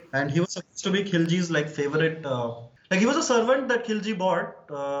 okay. And he was supposed to be Khilji's like favorite. Like he was a servant that Khilji bought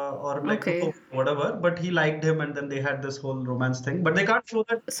or like took Okay. over, whatever. But he liked him, and then they had this whole romance thing. But they can't show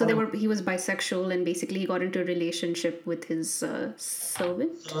that. So he was bisexual and basically he got into a relationship with his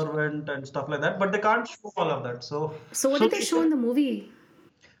servant. Servant and stuff like that. But they can't show all of that. So So what did they show in the movie?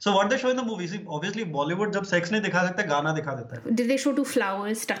 So what they show in the movie, see, obviously Bollywood जब sex नहीं दिखा सकता गाना दिखा देता है. Did they show two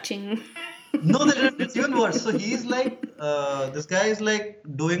flowers touching? No, they didn't. It's even worse. So he's like, this guy is like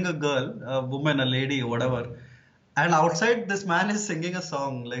doing a girl, a woman, a lady, whatever. And outside, this man is singing a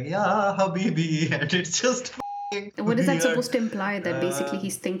song like, yeah, Habibi. And it's just What is that weird. supposed to imply? That basically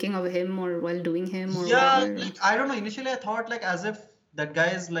he's thinking of him or while doing him or Yeah, whatever? like, I don't know. Initially, I thought like as if that guy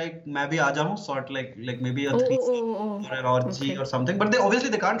is like maybe aa jaun, sort like maybe a Oh, threesome oh. or an orgy Okay. or something. But they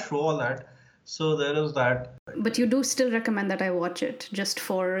can't show all that. So there is that. But you do still recommend that I watch it just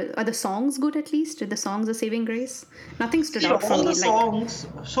for... Are the songs good at least? Are the songs a saving grace? Nothing stood See, out for all me. the songs.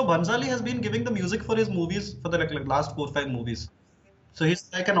 So Bhansali has been giving the music for his movies for the like last 4-5 movies. So he's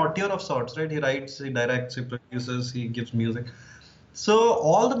like an auteur of sorts, right? He writes, he directs, he produces, he gives music. So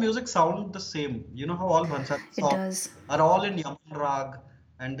all the music sound the same. You know how all Bhansali It songs does. are all in Yaman Rag,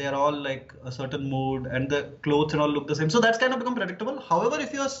 and they're all like a certain mood, and the clothes and all look the same. So that's kind of become predictable. However,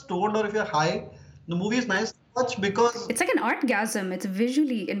 if you're stoned or if you're high, the movie is nice to watch because It's like an artgasm. It's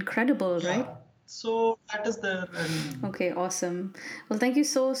visually incredible, right? so that is there. And Okay, awesome. Well, thank you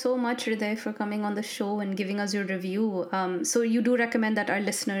so much, Hriday, for coming on the show and giving us your review. So you do recommend that our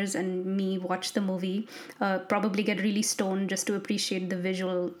listeners and me watch the movie, probably get really stoned just to appreciate the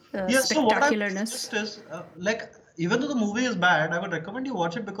visual so what I would spectacularness. suggest is like even though the movie is bad, I would recommend you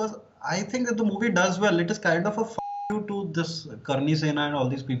watch it because I think that the movie does well. It is kind of a you to this Karni Sena and all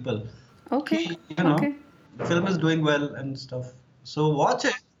these people. Okay. You know, Okay. the film is doing well and stuff. So watch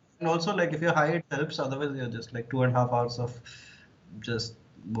it. And also, like, if you're high, it helps. Otherwise, you're just like 2.5 hours of just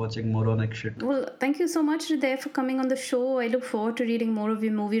watching moronic shit. Well, thank you so much, Hriday, for coming on the show. I look forward to reading more of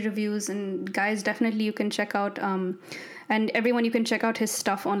your movie reviews. And guys, definitely you can check out, and everyone, you can check out his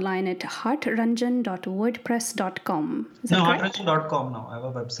stuff online at heartranjan.wordpress.com. Is that No, correct? heartranjan.com now. I have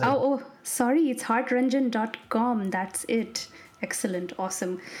a website. Oh, sorry, it's heartranjan.com. That's it. Excellent.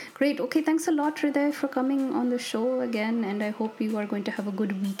 Awesome. Great. Okay, thanks a lot, Hriday, for coming on the show again. And I hope you are going to have a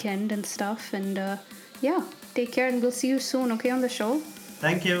good weekend and stuff. And yeah, take care and we'll see you soon, okay, on the show.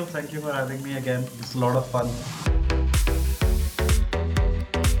 Thank you. Thank you for having me again. It's a lot of fun.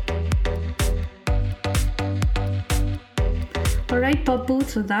 Alright, Pappu,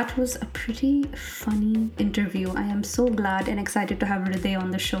 so that was a pretty funny interview. I am so glad and excited to have Hriday on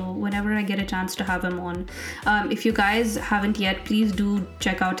the show whenever I get a chance to have him on. If you guys haven't yet, please do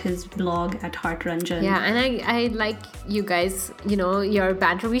check out his blog at Heartranjan. Yeah, and I like you guys, your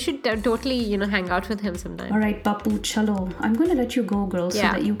banter. We should totally, hang out with him sometime. Alright, Pappu, chalo. I'm going to let you go, girl, so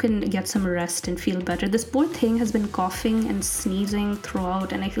Yeah. that you can get some rest and feel better. This poor thing has been coughing and sneezing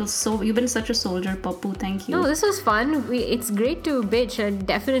throughout, and I feel so... You've been such a soldier, Pappu. Thank you. No, this was fun. It's great to bitch, and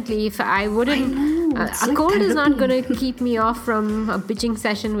definitely if I wouldn't, it's a like cold is not therapy. gonna keep me off from a bitching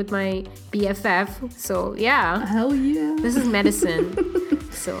session with my BFF. So yeah, Hell yeah. this is medicine.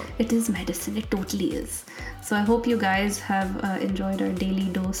 So It is medicine. It totally is. So I hope you guys have enjoyed our daily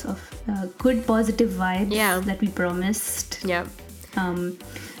dose of good positive vibes that we promised. yeah.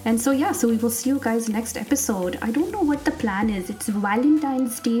 And so we will see you guys next episode. I don't know what the plan is. It's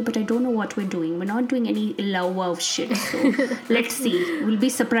Valentine's Day, but I don't know what we're doing. We're not doing any love shit. So let's see. We'll be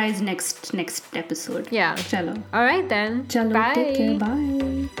surprised next episode. Yeah. Chalo. All right then. Chalo. Bye. Take care.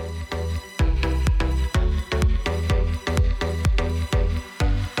 Bye.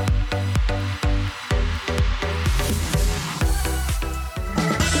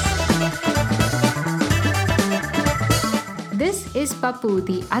 This is Pappu,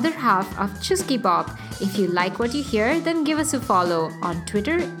 the other half of Chusky Pop. If you like what you hear, then give us a follow on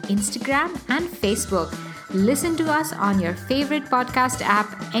Twitter, Instagram, and Facebook. Listen to us on your favorite podcast app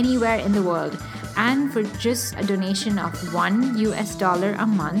anywhere in the world. And for just a donation of $1 a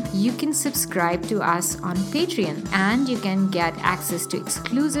month, you can subscribe to us on Patreon and you can get access to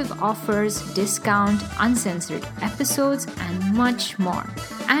exclusive offers, discount, uncensored episodes, and much more.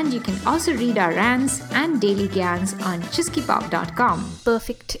 And you can also read our rants and daily gyans on chuskipop.com.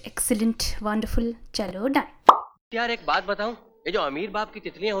 Perfect, excellent, wonderful. Chalo, done. यार एक बात बताऊं, ये जो अमीर बाप की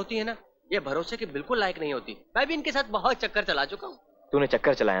तितलियां होती है ना, ये भरोसे के बिल्कुल लायक नहीं होती। मैं भी इनके साथ बहुत चक्कर चला चुका हूँ। तूने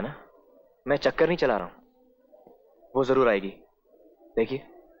चक्कर चलाया ना, मैं चक्कर नहीं चला रहा हूँ, वो जरूर आएगी। देखिए,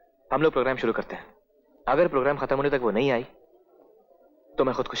 हम लोग प्रोग्राम शुरू करते हैं। अगर प्रोग्राम खत्म होने तक वो नहीं आई तो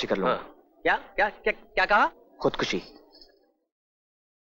मैं खुदकुशी कर लूंगा। क्या क्या क्या क्या कहा? खुदकुशी।